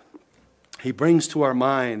fact, he brings to our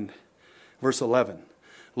mind, verse 11.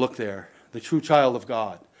 Look there, the true child of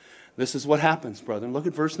God. This is what happens, brethren. Look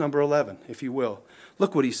at verse number 11, if you will.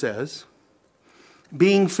 Look what he says.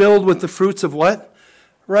 Being filled with the fruits of what?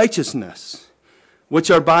 Righteousness, which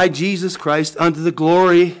are by Jesus Christ unto the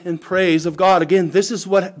glory and praise of God. Again, this is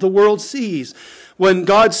what the world sees. When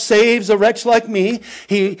God saves a wretch like me,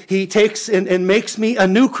 he takes and makes me a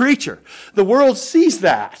new creature. The world sees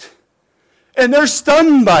that. And they're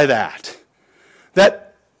stunned by that.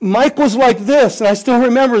 That Mike was like this, and I still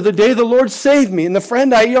remember the day the Lord saved me, and the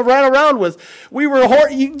friend I ran around with, we were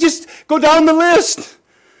you just go down the list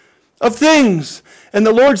of things. And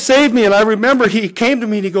the Lord saved me, and I remember he came to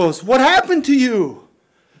me and he goes, "What happened to you?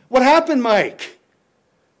 What happened, Mike?"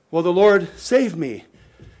 Well, the Lord saved me.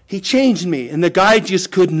 He changed me, and the guy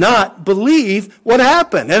just could not believe what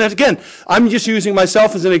happened. And again, I'm just using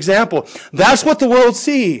myself as an example. That's what the world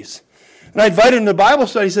sees. And I invited him to Bible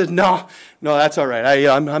study. He said, no, that's all right.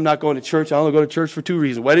 I'm not going to church. I only go to church for two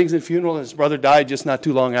reasons: weddings and funerals. And his brother died just not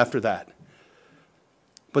too long after that.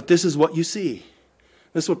 But this is what you see.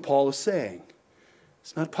 This is what Paul is saying.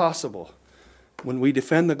 It's not possible. When we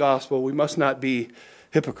defend the gospel, we must not be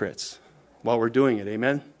hypocrites while we're doing it.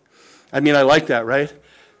 Amen? I mean, I like that, right?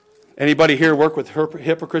 Anybody here work with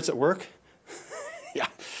hypocrites at work?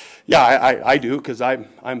 Yeah, I do, because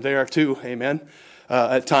I'm there too. Amen?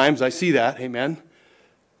 At times I see that. Amen?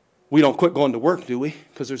 We don't quit going to work, do we?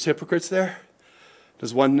 Because there's hypocrites there?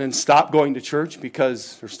 Does one then stop going to church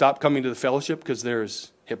or stop coming to the fellowship because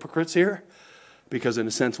there's hypocrites here? Because in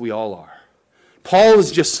a sense we all are. Paul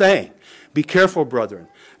is just saying, be careful, brethren.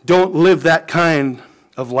 Don't live that kind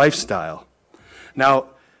of lifestyle. Now,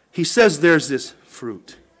 he says there's this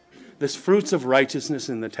fruits of righteousness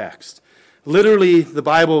in the text. Literally, the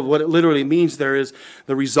Bible, what it literally means there is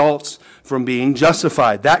the results from being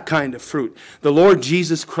justified, that kind of fruit. The Lord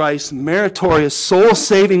Jesus Christ's meritorious,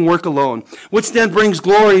 soul-saving work alone, which then brings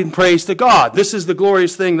glory and praise to God. This is the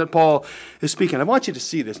glorious thing that Paul is speaking. I want you to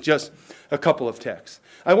see this, just a couple of texts.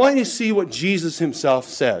 I want you to see what Jesus himself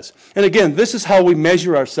says. And again, this is how we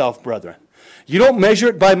measure ourselves, brethren. You don't measure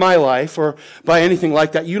it by my life or by anything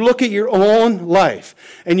like that. You look at your own life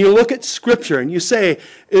and you look at Scripture and you say,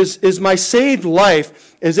 is my saved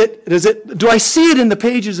life, do I see it in the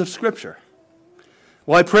pages of Scripture?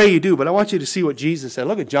 Well, I pray you do, but I want you to see what Jesus said.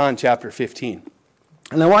 Look at John chapter 15.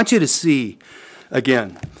 And I want you to see,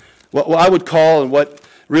 again, what I would call, and what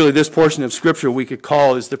really this portion of Scripture we could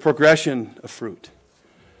call, is the progression of fruit.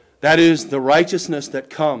 That is the righteousness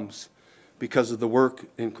that comes because of the work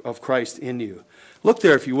of Christ in you. Look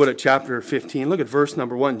there, if you would, at chapter 15. Look at verse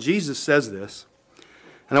number 1. Jesus says this.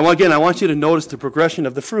 And I want you to notice the progression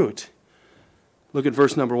of the fruit. Look at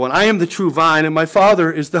verse number 1. I am the true vine, and my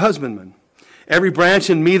Father is the husbandman. Every branch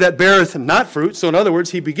in me that beareth not fruit. So in other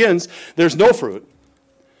words, he begins, there's no fruit.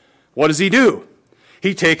 What does he do?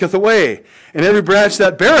 he taketh away. And every branch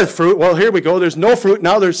that beareth fruit, well, here we go, there's no fruit,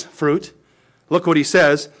 now there's fruit. Look what he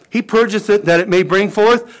says. He purgeth it that it may bring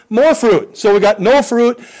forth more fruit. So we got no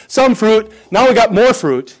fruit, some fruit, now we got more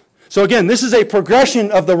fruit. So again, this is a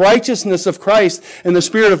progression of the righteousness of Christ and the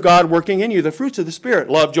Spirit of God working in you, the fruits of the Spirit,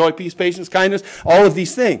 love, joy, peace, patience, kindness, all of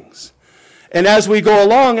these things. And as we go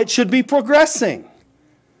along, it should be progressing.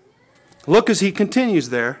 Look as he continues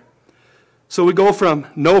there. So we go from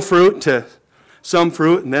no fruit to some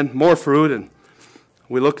fruit and then more fruit. And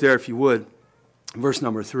we look there, if you would, verse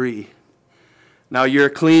number 3. Now you're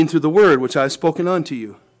clean through the word which I have spoken unto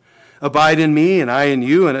you. Abide in me, and I in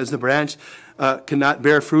you, and as the branch cannot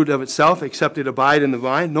bear fruit of itself, except it abide in the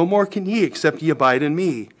vine, no more can ye, except ye abide in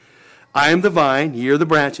me. I am the vine, ye are the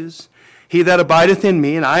branches. He that abideth in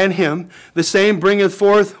me, and I in him, the same bringeth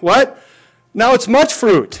forth what? Now it's much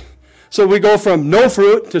fruit. So we go from no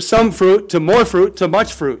fruit to some fruit to more fruit to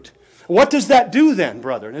much fruit. What does that do then,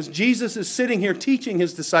 brethren? As Jesus is sitting here teaching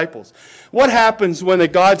his disciples, what happens when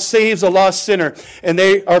God saves a lost sinner and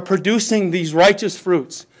they are producing these righteous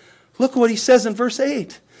fruits? Look what he says in verse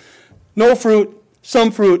 8. No fruit,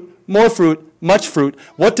 some fruit, more fruit, much fruit.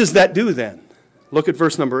 What does that do then? Look at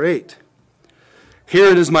verse number 8. Here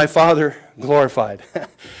it is my Father glorified.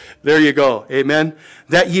 There you go. Amen.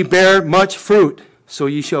 That ye bear much fruit, so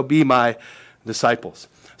ye shall be my disciples.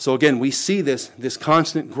 So again, we see this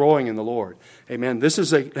constant growing in the Lord. Amen. This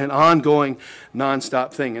is an ongoing,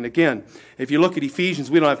 nonstop thing. And again, if you look at Ephesians,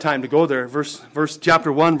 we don't have time to go there.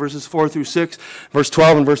 Chapter 1, verses 4 through 6, verse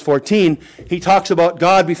 12 and verse 14, he talks about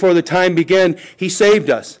God before the time began. He saved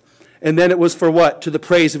us. And then it was for what? To the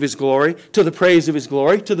praise of his glory, to the praise of his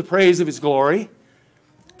glory, to the praise of his glory.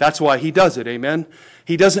 That's why he does it. Amen.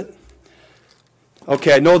 He doesn't.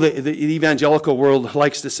 Okay, I know the evangelical world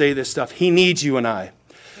likes to say this stuff. He needs you and I.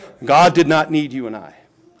 God did not need you and I.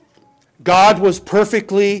 God was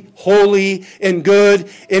perfectly holy and good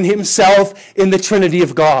in himself in the Trinity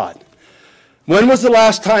of God. When was the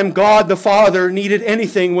last time God the Father needed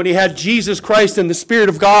anything when he had Jesus Christ and the Spirit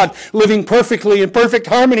of God living perfectly in perfect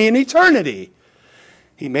harmony in eternity?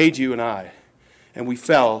 He made you and I, and we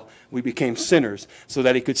fell, we became sinners, so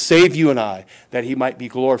that he could save you and I, that he might be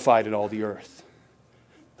glorified in all the earth.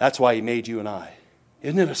 That's why he made you and I.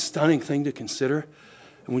 Isn't it a stunning thing to consider?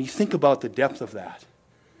 And when you think about the depth of that,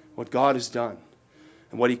 what God has done,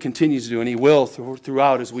 and what he continues to do, and he will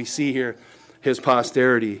throughout, as we see here, his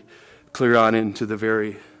posterity clear on into the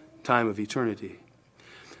very time of eternity.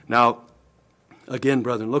 Now, again,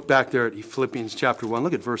 brethren, look back there at Philippians chapter 1.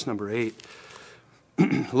 Look at verse number 8.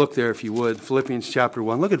 Look there, if you would. Philippians chapter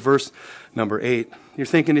 1. Look at verse number 8. You're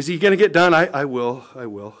thinking, is he going to get done? I will.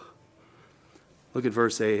 Look at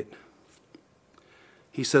verse 8.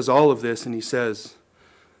 He says all of this, and he says,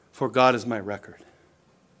 for God is my record.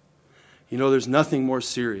 You know, there's nothing more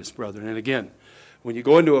serious, brethren. And again, when you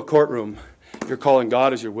go into a courtroom, you're calling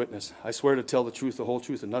God as your witness. I swear to tell the truth, the whole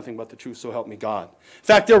truth, and nothing but the truth, so help me God. In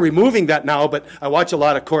fact, they're removing that now, but I watch a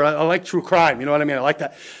lot of court. I like true crime, you know what I mean? I like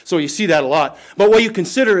that. So you see that a lot. But what you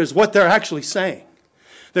consider is what they're actually saying.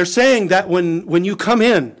 They're saying that when you come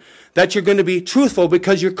in, that you're going to be truthful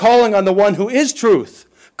because you're calling on the one who is truth.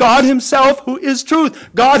 God himself who is truth.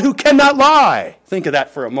 God who cannot lie. Think of that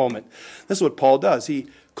for a moment. This is what Paul does. He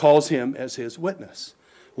calls him as his witness.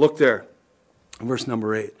 Look there, verse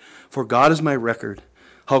number 8. For God is my record,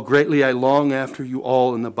 how greatly I long after you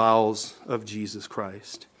all in the bowels of Jesus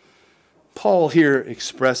Christ. Paul here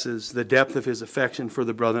expresses the depth of his affection for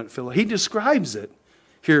the brethren at Philippi. He describes it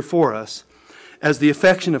here for us as the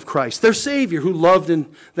affection of Christ, their Savior who loved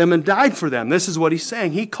them and died for them. This is what he's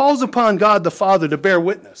saying. He calls upon God the Father to bear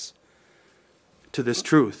witness to this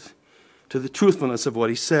truth, to the truthfulness of what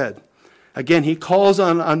he said. Again, he calls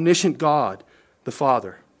on omniscient God, the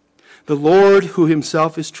Father, the Lord who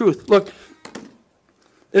himself is truth. Look,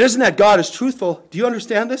 it isn't that God is truthful. Do you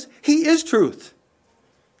understand this? He is truth.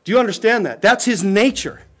 Do you understand that? That's his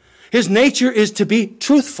nature. His nature is to be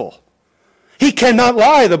truthful. He cannot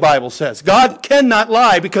lie, the Bible says. God cannot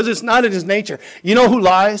lie because it's not in his nature. You know who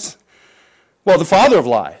lies? Well, the father of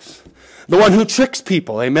lies. The one who tricks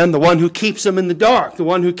people, amen? The one who keeps them in the dark. The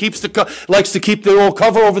one who likes to keep the old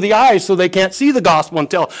cover over the eyes so they can't see the gospel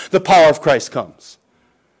until the power of Christ comes.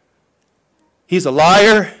 He's a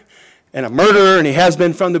liar and a murderer, and he has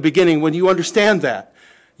been from the beginning. When you understand that,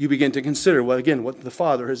 you begin to consider, well, again, what the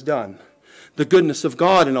Father has done. The goodness of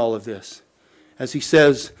God in all of this. As he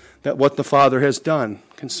says that what the Father has done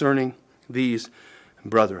concerning these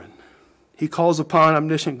brethren. He calls upon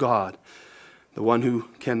omniscient God, the one who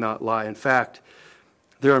cannot lie. In fact,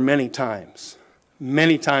 there are many times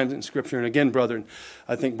in Scripture, and again, brethren,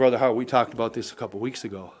 I think, Brother Howard, we talked about this a couple weeks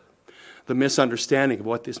ago. the misunderstanding of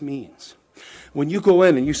what this means. When you go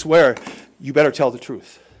in and you swear, you better tell the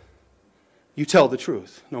truth. You tell the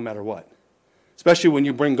truth, no matter what. Especially when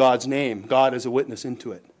you bring God's name, God as a witness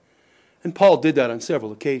into it. And Paul did that on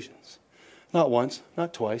several occasions. Not once,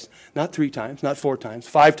 not twice, not 3 times, not 4 times,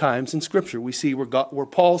 5 times in Scripture we see where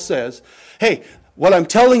Paul says, hey, what I'm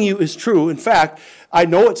telling you is true. In fact, I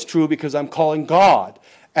know it's true because I'm calling God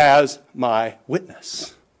as my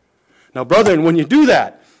witness. Now, brethren, when you do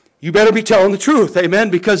that, you better be telling the truth,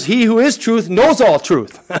 amen, because he who is truth knows all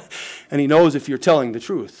truth. And he knows if you're telling the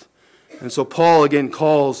truth. And so Paul again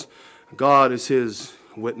calls God as his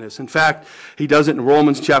witness. In fact, he does it in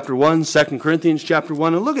Romans chapter 1, 2 Corinthians chapter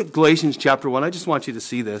 1, and look at Galatians chapter 1. I just want you to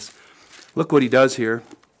see this. Look what he does here.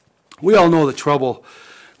 We all know the trouble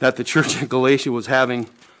that the church in Galatia was having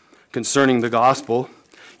concerning the gospel.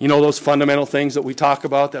 You know those fundamental things that we talk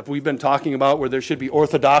about, that we've been talking about, where there should be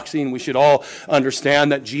orthodoxy and we should all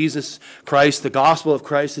understand that Jesus Christ, the gospel of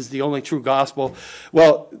Christ, is the only true gospel.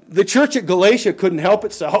 Well, the church at Galatia couldn't help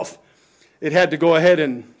itself. It had to go ahead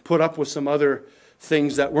and put up with some other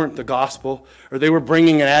things that weren't the gospel, or they were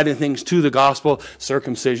bringing and adding things to the gospel,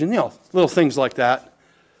 circumcision, little things like that,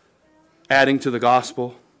 adding to the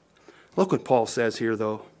gospel. Look what Paul says here,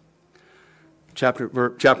 though. Chapter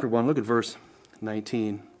 1, look at verse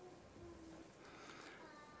 19.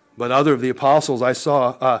 But other of the apostles I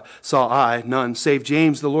saw none, save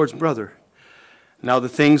James, the Lord's brother. Now the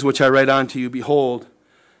things which I write unto you, behold,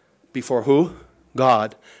 before who?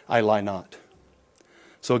 God, I lie not.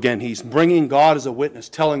 So again, he's bringing God as a witness,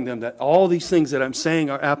 telling them that all these things that I'm saying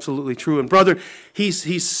are absolutely true. And brother,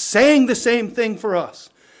 he's saying the same thing for us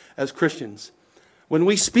as Christians. When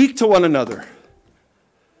we speak to one another,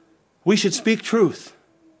 we should speak truth.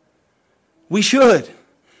 We should.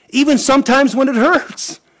 Even sometimes when it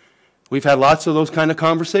hurts. We've had lots of those kind of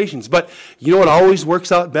conversations. But you know what always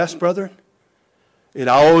works out best, brethren? It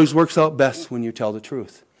always works out best when you tell the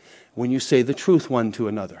truth. When you say the truth one to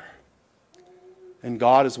another. And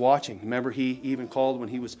God is watching. Remember, he even called when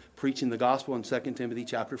he was preaching the gospel in 2 Timothy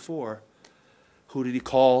chapter 4. Who did he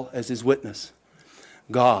call as his witness?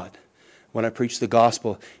 God. When I preach the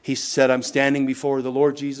gospel, he said, I'm standing before the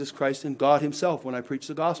Lord Jesus Christ and God himself when I preach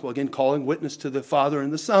the gospel. Again, calling witness to the Father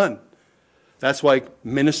and the Son. That's why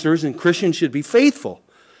ministers and Christians should be faithful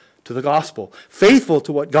to the gospel. Faithful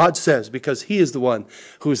to what God says, because he is the one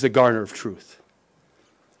who is the garner of truth.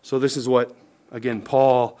 So this is what, again,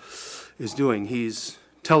 Paul is doing. He's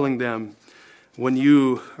telling them, when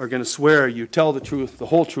you are going to swear, you tell the truth, the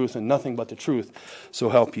whole truth, and nothing but the truth. So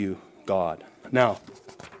help you, God. Now,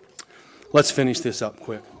 let's finish this up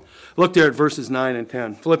quick. Look there at verses 9 and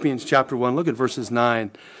 10. Philippians chapter 1, look at verses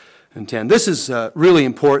 9 and 10. This is really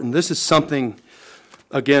important. This is something,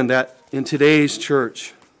 again, that in today's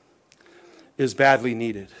church is badly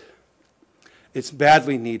needed. It's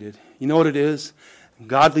badly needed. You know what it is?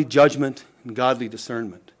 Godly judgment and godly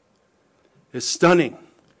discernment. It's stunning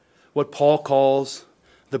what Paul calls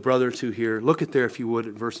the brother to here. Look at there, if you would,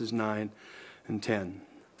 at verses 9 and 10.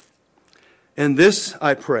 And this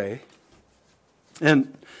I pray.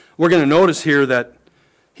 And we're going to notice here that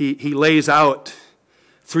he lays out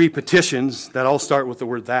 3 petitions that all start with the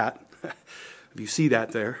word that. If you see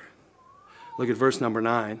that there. Look at verse number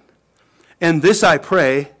 9. And this I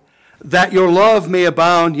pray, that your love may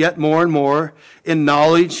abound yet more and more in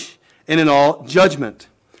knowledge and in all judgment.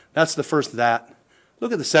 That's the first that.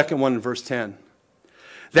 Look at the second one in verse 10.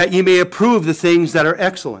 That ye may approve the things that are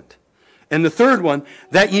excellent. And the third one,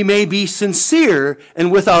 that ye may be sincere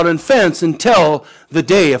and without offense until the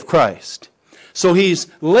day of Christ. So he's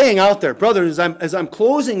laying out there, brothers, as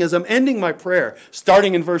I'm ending my prayer,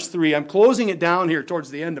 starting in verse 3, I'm closing it down here towards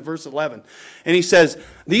the end of verse 11. And he says,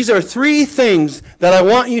 these are 3 things that I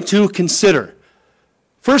want you to consider.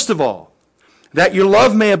 First of all, that your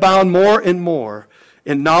love may abound more and more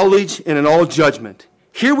in knowledge and in all judgment.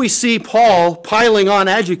 Here we see Paul piling on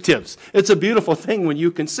adjectives. It's a beautiful thing when you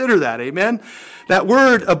consider that, amen? That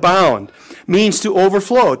word abound means to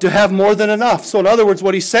overflow, to have more than enough. So in other words,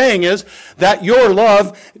 what he's saying is that your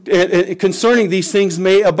love concerning these things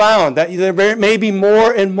may abound, that there may be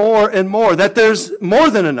more and more and more, that there's more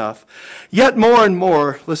than enough, yet more and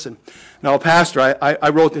more. Listen, now Pastor, I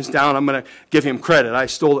wrote this down. I'm going to give him credit. I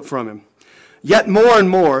stole it from him. Yet more and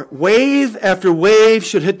more, wave after wave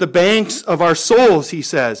should hit the banks of our souls, he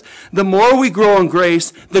says. The more we grow in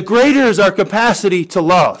grace, the greater is our capacity to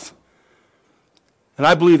love. And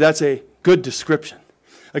I believe that's a good description.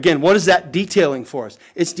 Again, what is that detailing for us?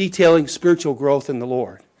 It's detailing spiritual growth in the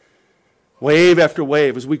Lord. Wave after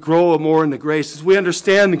wave, as we grow more in the grace, as we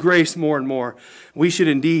understand the grace more and more, we should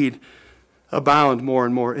indeed abound more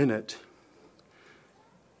and more in it.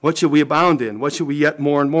 What should we abound in? What should we yet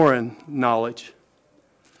more and more in? Knowledge.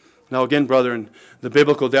 Now again, brethren, the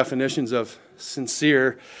biblical definitions of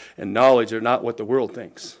sincere and knowledge are not what the world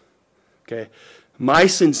thinks. Okay? My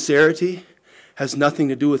sincerity has nothing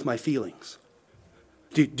to do with my feelings.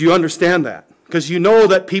 Do you understand that? Because you know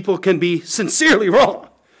that people can be sincerely wrong.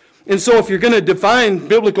 And so if you're going to define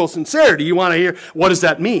biblical sincerity, you want to hear, what does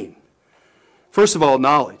that mean? First of all,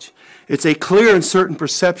 knowledge. It's a clear and certain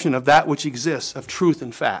perception of that which exists, of truth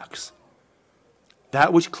and facts.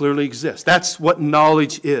 That which clearly exists. That's what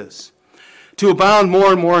knowledge is. To abound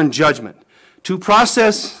more and more in judgment. To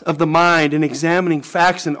process of the mind in examining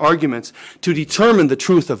facts and arguments to determine the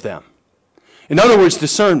truth of them. In other words,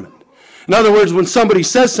 discernment. In other words, when somebody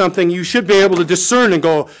says something, you should be able to discern and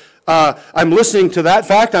go, I'm listening to that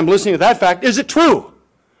fact, I'm listening to that fact. Is it true?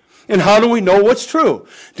 And how do we know what's true?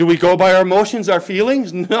 Do we go by our emotions, our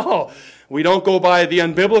feelings? No. We don't go by the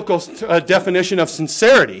unbiblical definition of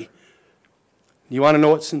sincerity. You want to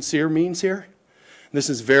know what sincere means here? This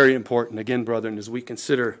is very important, again, brethren, as we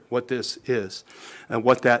consider what this is and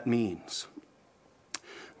what that means.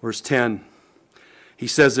 Verse 10, he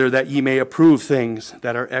says there that ye may approve things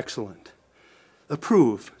that are excellent.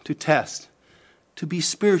 Approve, to test, to be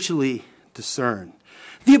spiritually discerned.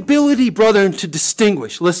 The ability, brethren, to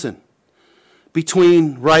distinguish, listen,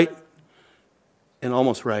 between right and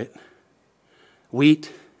almost right,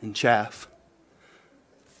 wheat and chaff,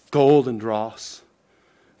 gold and dross.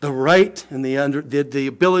 The right and the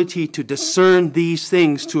ability to discern these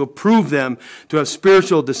things, to approve them, to have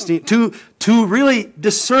spiritual to really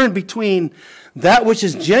discern between that which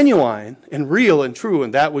is genuine and real and true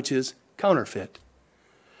and that which is counterfeit.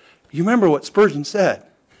 You remember what Spurgeon said.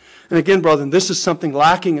 And again, brethren, this is something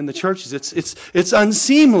lacking in the churches. It's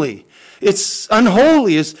unseemly. It's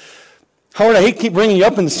unholy. Howard, I hate to keep bringing you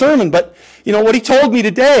up in the sermon, but you know what he told me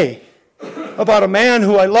today about a man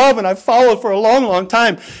who I love and I've followed for a long, long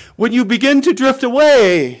time. When you begin to drift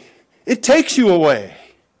away, it takes you away.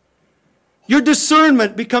 Your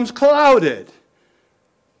discernment becomes clouded.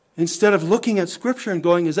 Instead of looking at Scripture and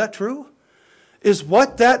going, is that true? Is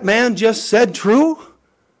what that man just said true?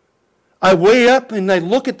 I weigh up and I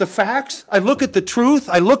look at the facts. I look at the truth.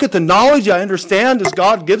 I look at the knowledge I understand as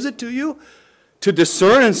God gives it to you to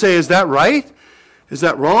discern and say, is that right? Is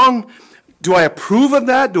that wrong? Do I approve of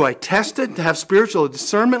that? Do I test it to have spiritual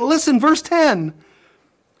discernment? Listen, verse 10.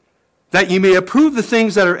 That you may approve the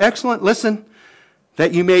things that are excellent. Listen,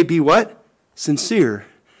 that you may be what? Sincere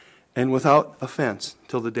and without offense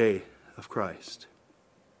till the day of Christ.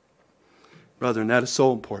 Brethren, that is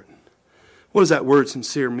so important. What does that word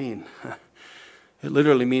sincere mean? It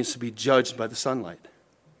literally means to be judged by the sunlight.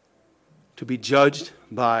 To be judged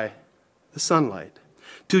by the sunlight.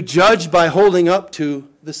 To judge by holding up to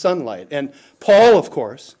the sunlight. And Paul, of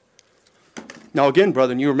course, now again,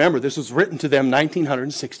 brethren, you remember this was written to them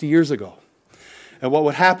 1960 years ago. And what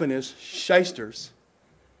would happen is shysters,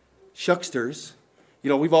 shucksters, you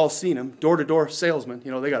know, we've all seen them, door-to-door salesmen,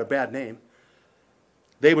 you know, they got a bad name.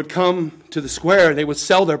 They would come to the square and they would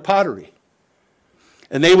sell their pottery.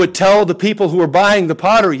 And they would tell the people who were buying the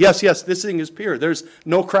pottery, yes, this thing is pure. There's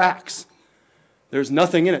no cracks. There's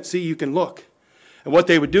nothing in it. See, you can look. And what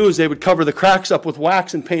they would do is they would cover the cracks up with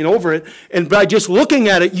wax and paint over it. And by just looking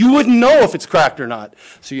at it, you wouldn't know if it's cracked or not.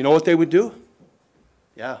 So you know what they would do?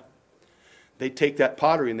 Yeah. They'd take that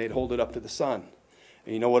pottery and they'd hold it up to the sun.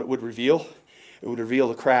 And you know what it would reveal? It would reveal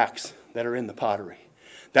the cracks that are in the pottery.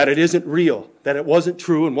 That it isn't real, that it wasn't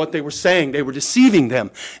true, and what they were saying, they were deceiving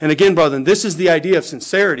them. And again, brethren, this is the idea of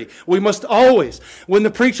sincerity. We must always, when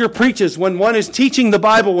the preacher preaches, when one is teaching the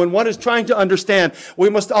Bible, when one is trying to understand, we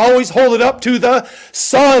must always hold it up to the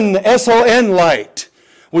sun, S-O-N light.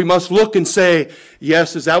 We must look and say,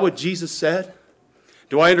 yes, is that what Jesus said?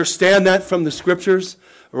 Do I understand that from the Scriptures?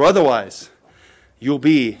 Or otherwise, you'll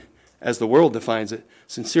be, as the world defines it,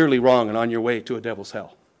 sincerely wrong and on your way to a devil's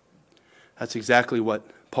hell. That's exactly what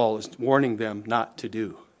Paul is warning them not to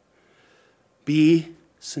do. Be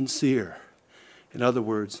sincere. In other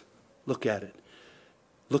words, look at it.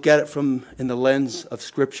 Look at it from in the lens of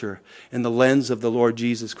Scripture, in the lens of the Lord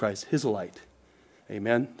Jesus Christ, His light.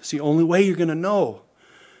 Amen? It's the only way you're going to know.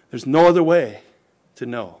 There's no other way to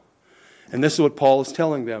know. And this is what Paul is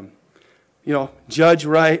telling them. You know, judge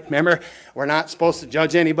right. Remember, we're not supposed to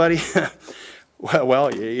judge anybody.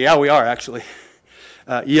 Well, yeah, we are actually.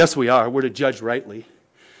 Yes, we are. We're to judge rightly.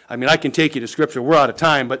 I mean, I can take you to Scripture. We're out of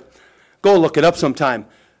time, but go look it up sometime.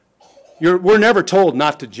 We're never told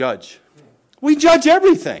not to judge. We judge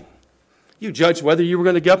everything. You judge whether you were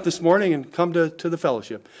going to get up this morning and come to the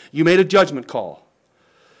fellowship. You made a judgment call.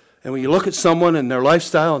 And when you look at someone and their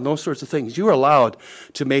lifestyle and those sorts of things, you are allowed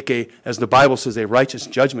to make as the Bible says, a righteous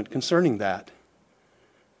judgment concerning that.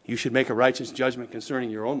 You should make a righteous judgment concerning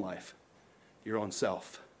your own life, your own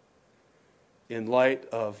self, in light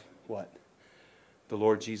of what? The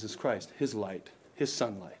Lord Jesus Christ, His light, His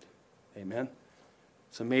sunlight. Amen?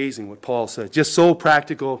 It's amazing what Paul said. Just so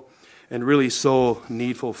practical and really so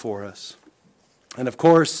needful for us. And of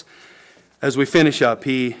course, as we finish up,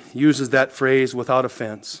 he uses that phrase, without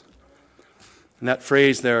offense. And that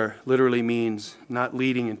phrase there literally means not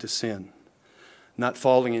leading into sin, not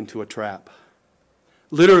falling into a trap.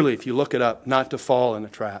 Literally, if you look it up, not to fall in a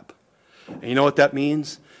trap. And you know what that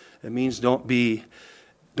means? It means don't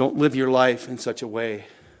live your life in such a way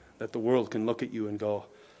that the world can look at you and go,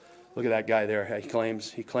 look at that guy there. He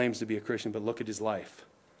claims to be a Christian, but look at his life.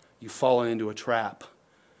 You've fallen into a trap.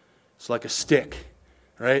 It's like a stick,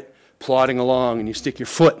 right? Plodding along, and you stick your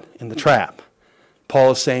foot in the trap.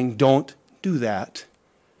 Paul is saying, don't do that.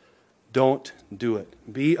 Don't do it.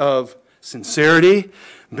 Be of sincerity,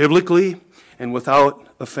 biblically, and without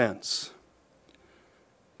offense.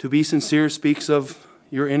 To be sincere speaks of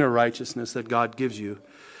your inner righteousness that God gives you.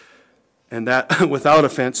 And that without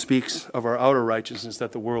offense speaks of our outer righteousness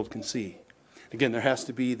that the world can see. Again, there has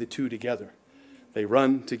to be the two together. They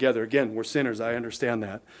run together. Again, we're sinners, I understand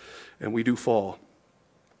that. And we do fall.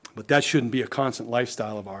 But that shouldn't be a constant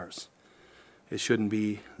lifestyle of ours. It shouldn't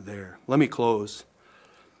be there. Let me close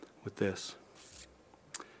with this.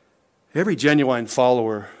 Every genuine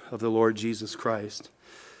follower of the Lord Jesus Christ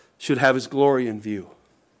should have His glory in view.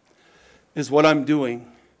 Is what I'm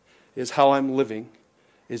doing, is how I'm living,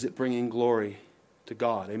 is it bringing glory to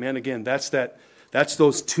God? Amen. Again, that's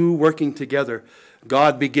those two working together.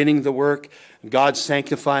 God beginning the work, God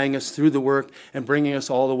sanctifying us through the work, and bringing us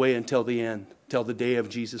all the way until the end, till the day of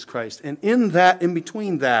Jesus Christ. And in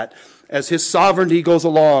between that, as His sovereignty goes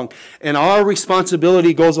along, and our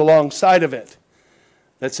responsibility goes alongside of it,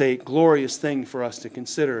 that's a glorious thing for us to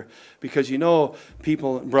consider. Because you know,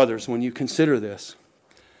 people, brothers, when you consider this,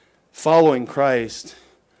 following Christ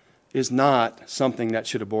is not something that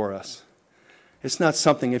should bore us. It's not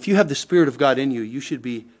something, if you have the Spirit of God in you, you should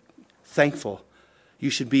be thankful. You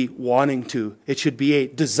should be wanting to. It should be a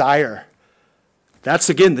desire. That's,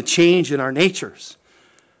 again, the change in our natures.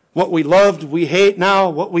 What we loved, we hate now.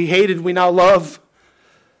 What we hated, we now love.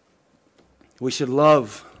 We should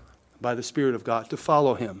love by the Spirit of God to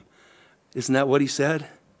follow Him. Isn't that what He said?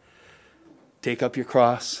 Take up your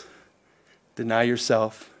cross, deny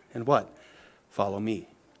yourself, and what? Follow me.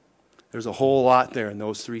 There's a whole lot there in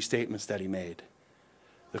those three statements that He made.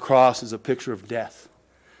 The cross is a picture of death.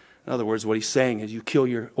 In other words, what He's saying is you kill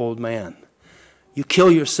your old man. You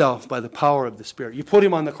kill yourself by the power of the Spirit. You put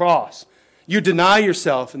Him on the cross. You deny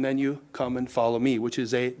yourself, and then you come and follow me, which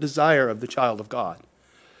is a desire of the child of God.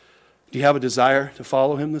 Do you have a desire to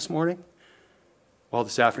follow Him this morning? Well,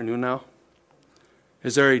 this afternoon now?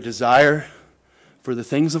 Is there a desire for the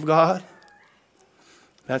things of God?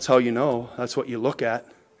 That's how you know. That's what you look at.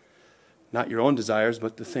 Not your own desires,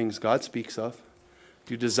 but the things God speaks of.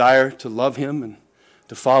 Do you desire to love Him and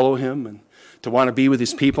to follow Him and to want to be with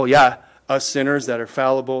His people? Yeah, us sinners that are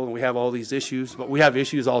fallible and we have all these issues, but we have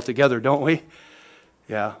issues all together, don't we?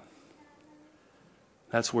 Yeah.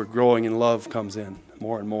 That's where growing in love comes in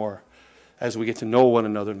more and more as we get to know one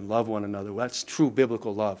another and love one another. That's true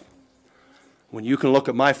biblical love. When you can look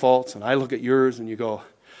at my faults and I look at yours and you go,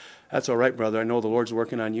 that's all right, brother. I know the Lord's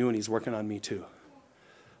working on you and He's working on me too.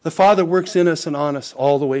 The Father works in us and on us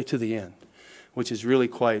all the way to the end, which is really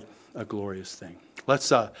quite a glorious thing.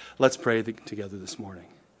 Let's pray together this morning.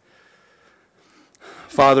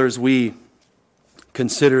 Father, as we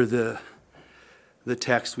consider the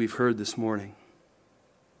text we've heard this morning,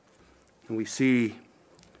 and we see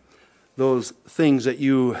those things that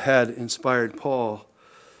you had inspired Paul,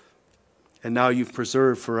 and now you've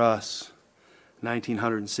preserved for us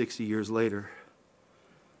 1960 years later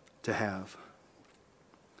to have.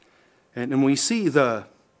 And we see the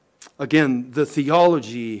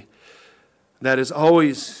theology that is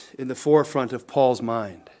always in the forefront of Paul's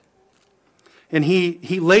mind. And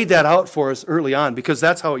he laid that out for us early on because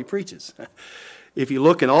that's how he preaches. If you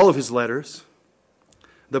look in all of his letters,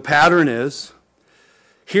 the pattern is,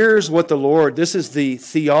 here's what the Lord, this is the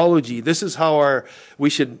theology, this is how we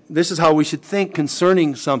should think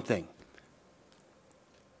concerning something.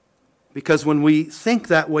 Because when we think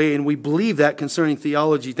that way and we believe that concerning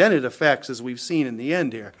theology, then it affects, as we've seen in the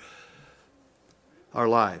end here, our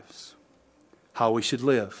lives, how we should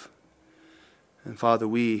live. And Father,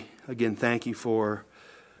 we again thank you for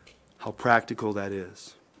how practical that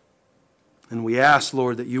is. And we ask,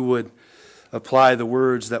 Lord, that you would apply the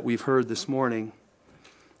words that we've heard this morning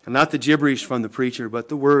And not the gibberish from the preacher, but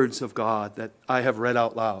the words of God that I have read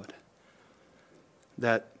out loud.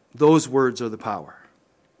 That those words are the power.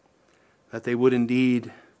 That they would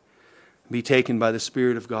indeed be taken by the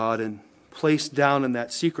Spirit of God and placed down in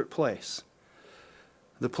that secret place.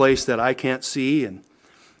 The place that I can't see and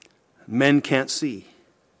men can't see.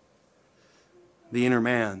 The inner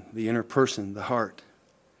man, the inner person, the heart.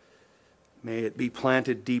 May it be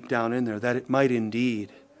planted deep down in there, that it might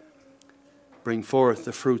indeed bring forth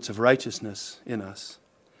the fruits of righteousness in us.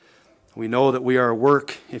 We know that we are a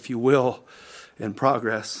work, if you will, in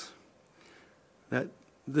progress. That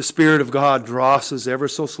the Spirit of God draws us ever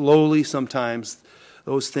so slowly sometimes,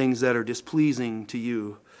 those things that are displeasing to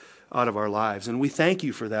you out of our lives. And we thank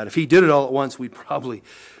you for that. If He did it all at once, we'd probably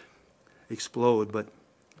explode. But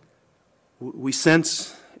we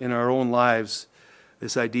sense in our own lives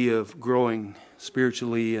this idea of growing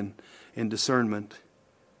spiritually and in discernment.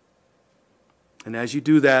 And as you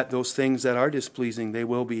do that, those things that are displeasing, they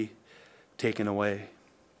will be taken away.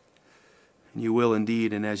 And you will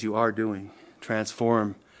indeed, and as you are doing,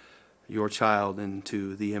 transform your child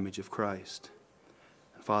into the image of Christ.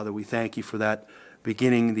 Father, we thank you for that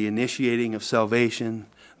beginning, the initiating of salvation,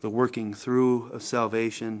 the working through of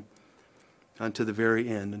salvation unto the very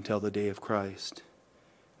end, until the day of Christ.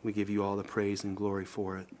 We give you all the praise and glory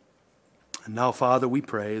for it. And now, Father, we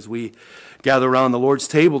pray as we gather around the Lord's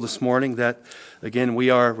table this morning that, again, we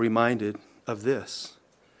are reminded of this.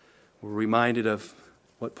 We're reminded of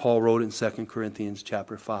what Paul wrote in 2 Corinthians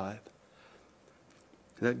chapter 5.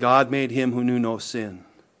 That God made Him who knew no sin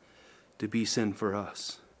to be sin for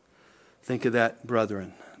us. Think of that,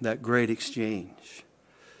 brethren, that great exchange.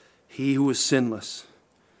 He who was sinless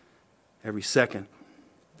every second,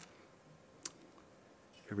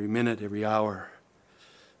 every minute, every hour,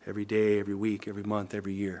 every day, every week, every month,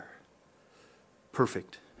 every year.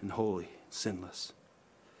 Perfect and holy, sinless.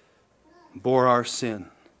 Bore our sin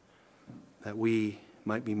that we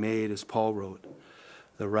might be made, as Paul wrote,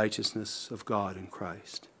 the righteousness of God in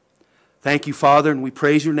Christ. Thank you, Father, and we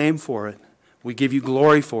praise your name for it. We give you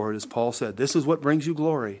glory for it, as Paul said. This is what brings you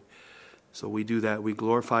glory. So we do that. We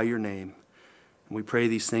glorify your name. And we pray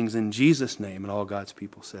these things in Jesus' name. And all God's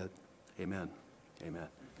people said, amen. Amen.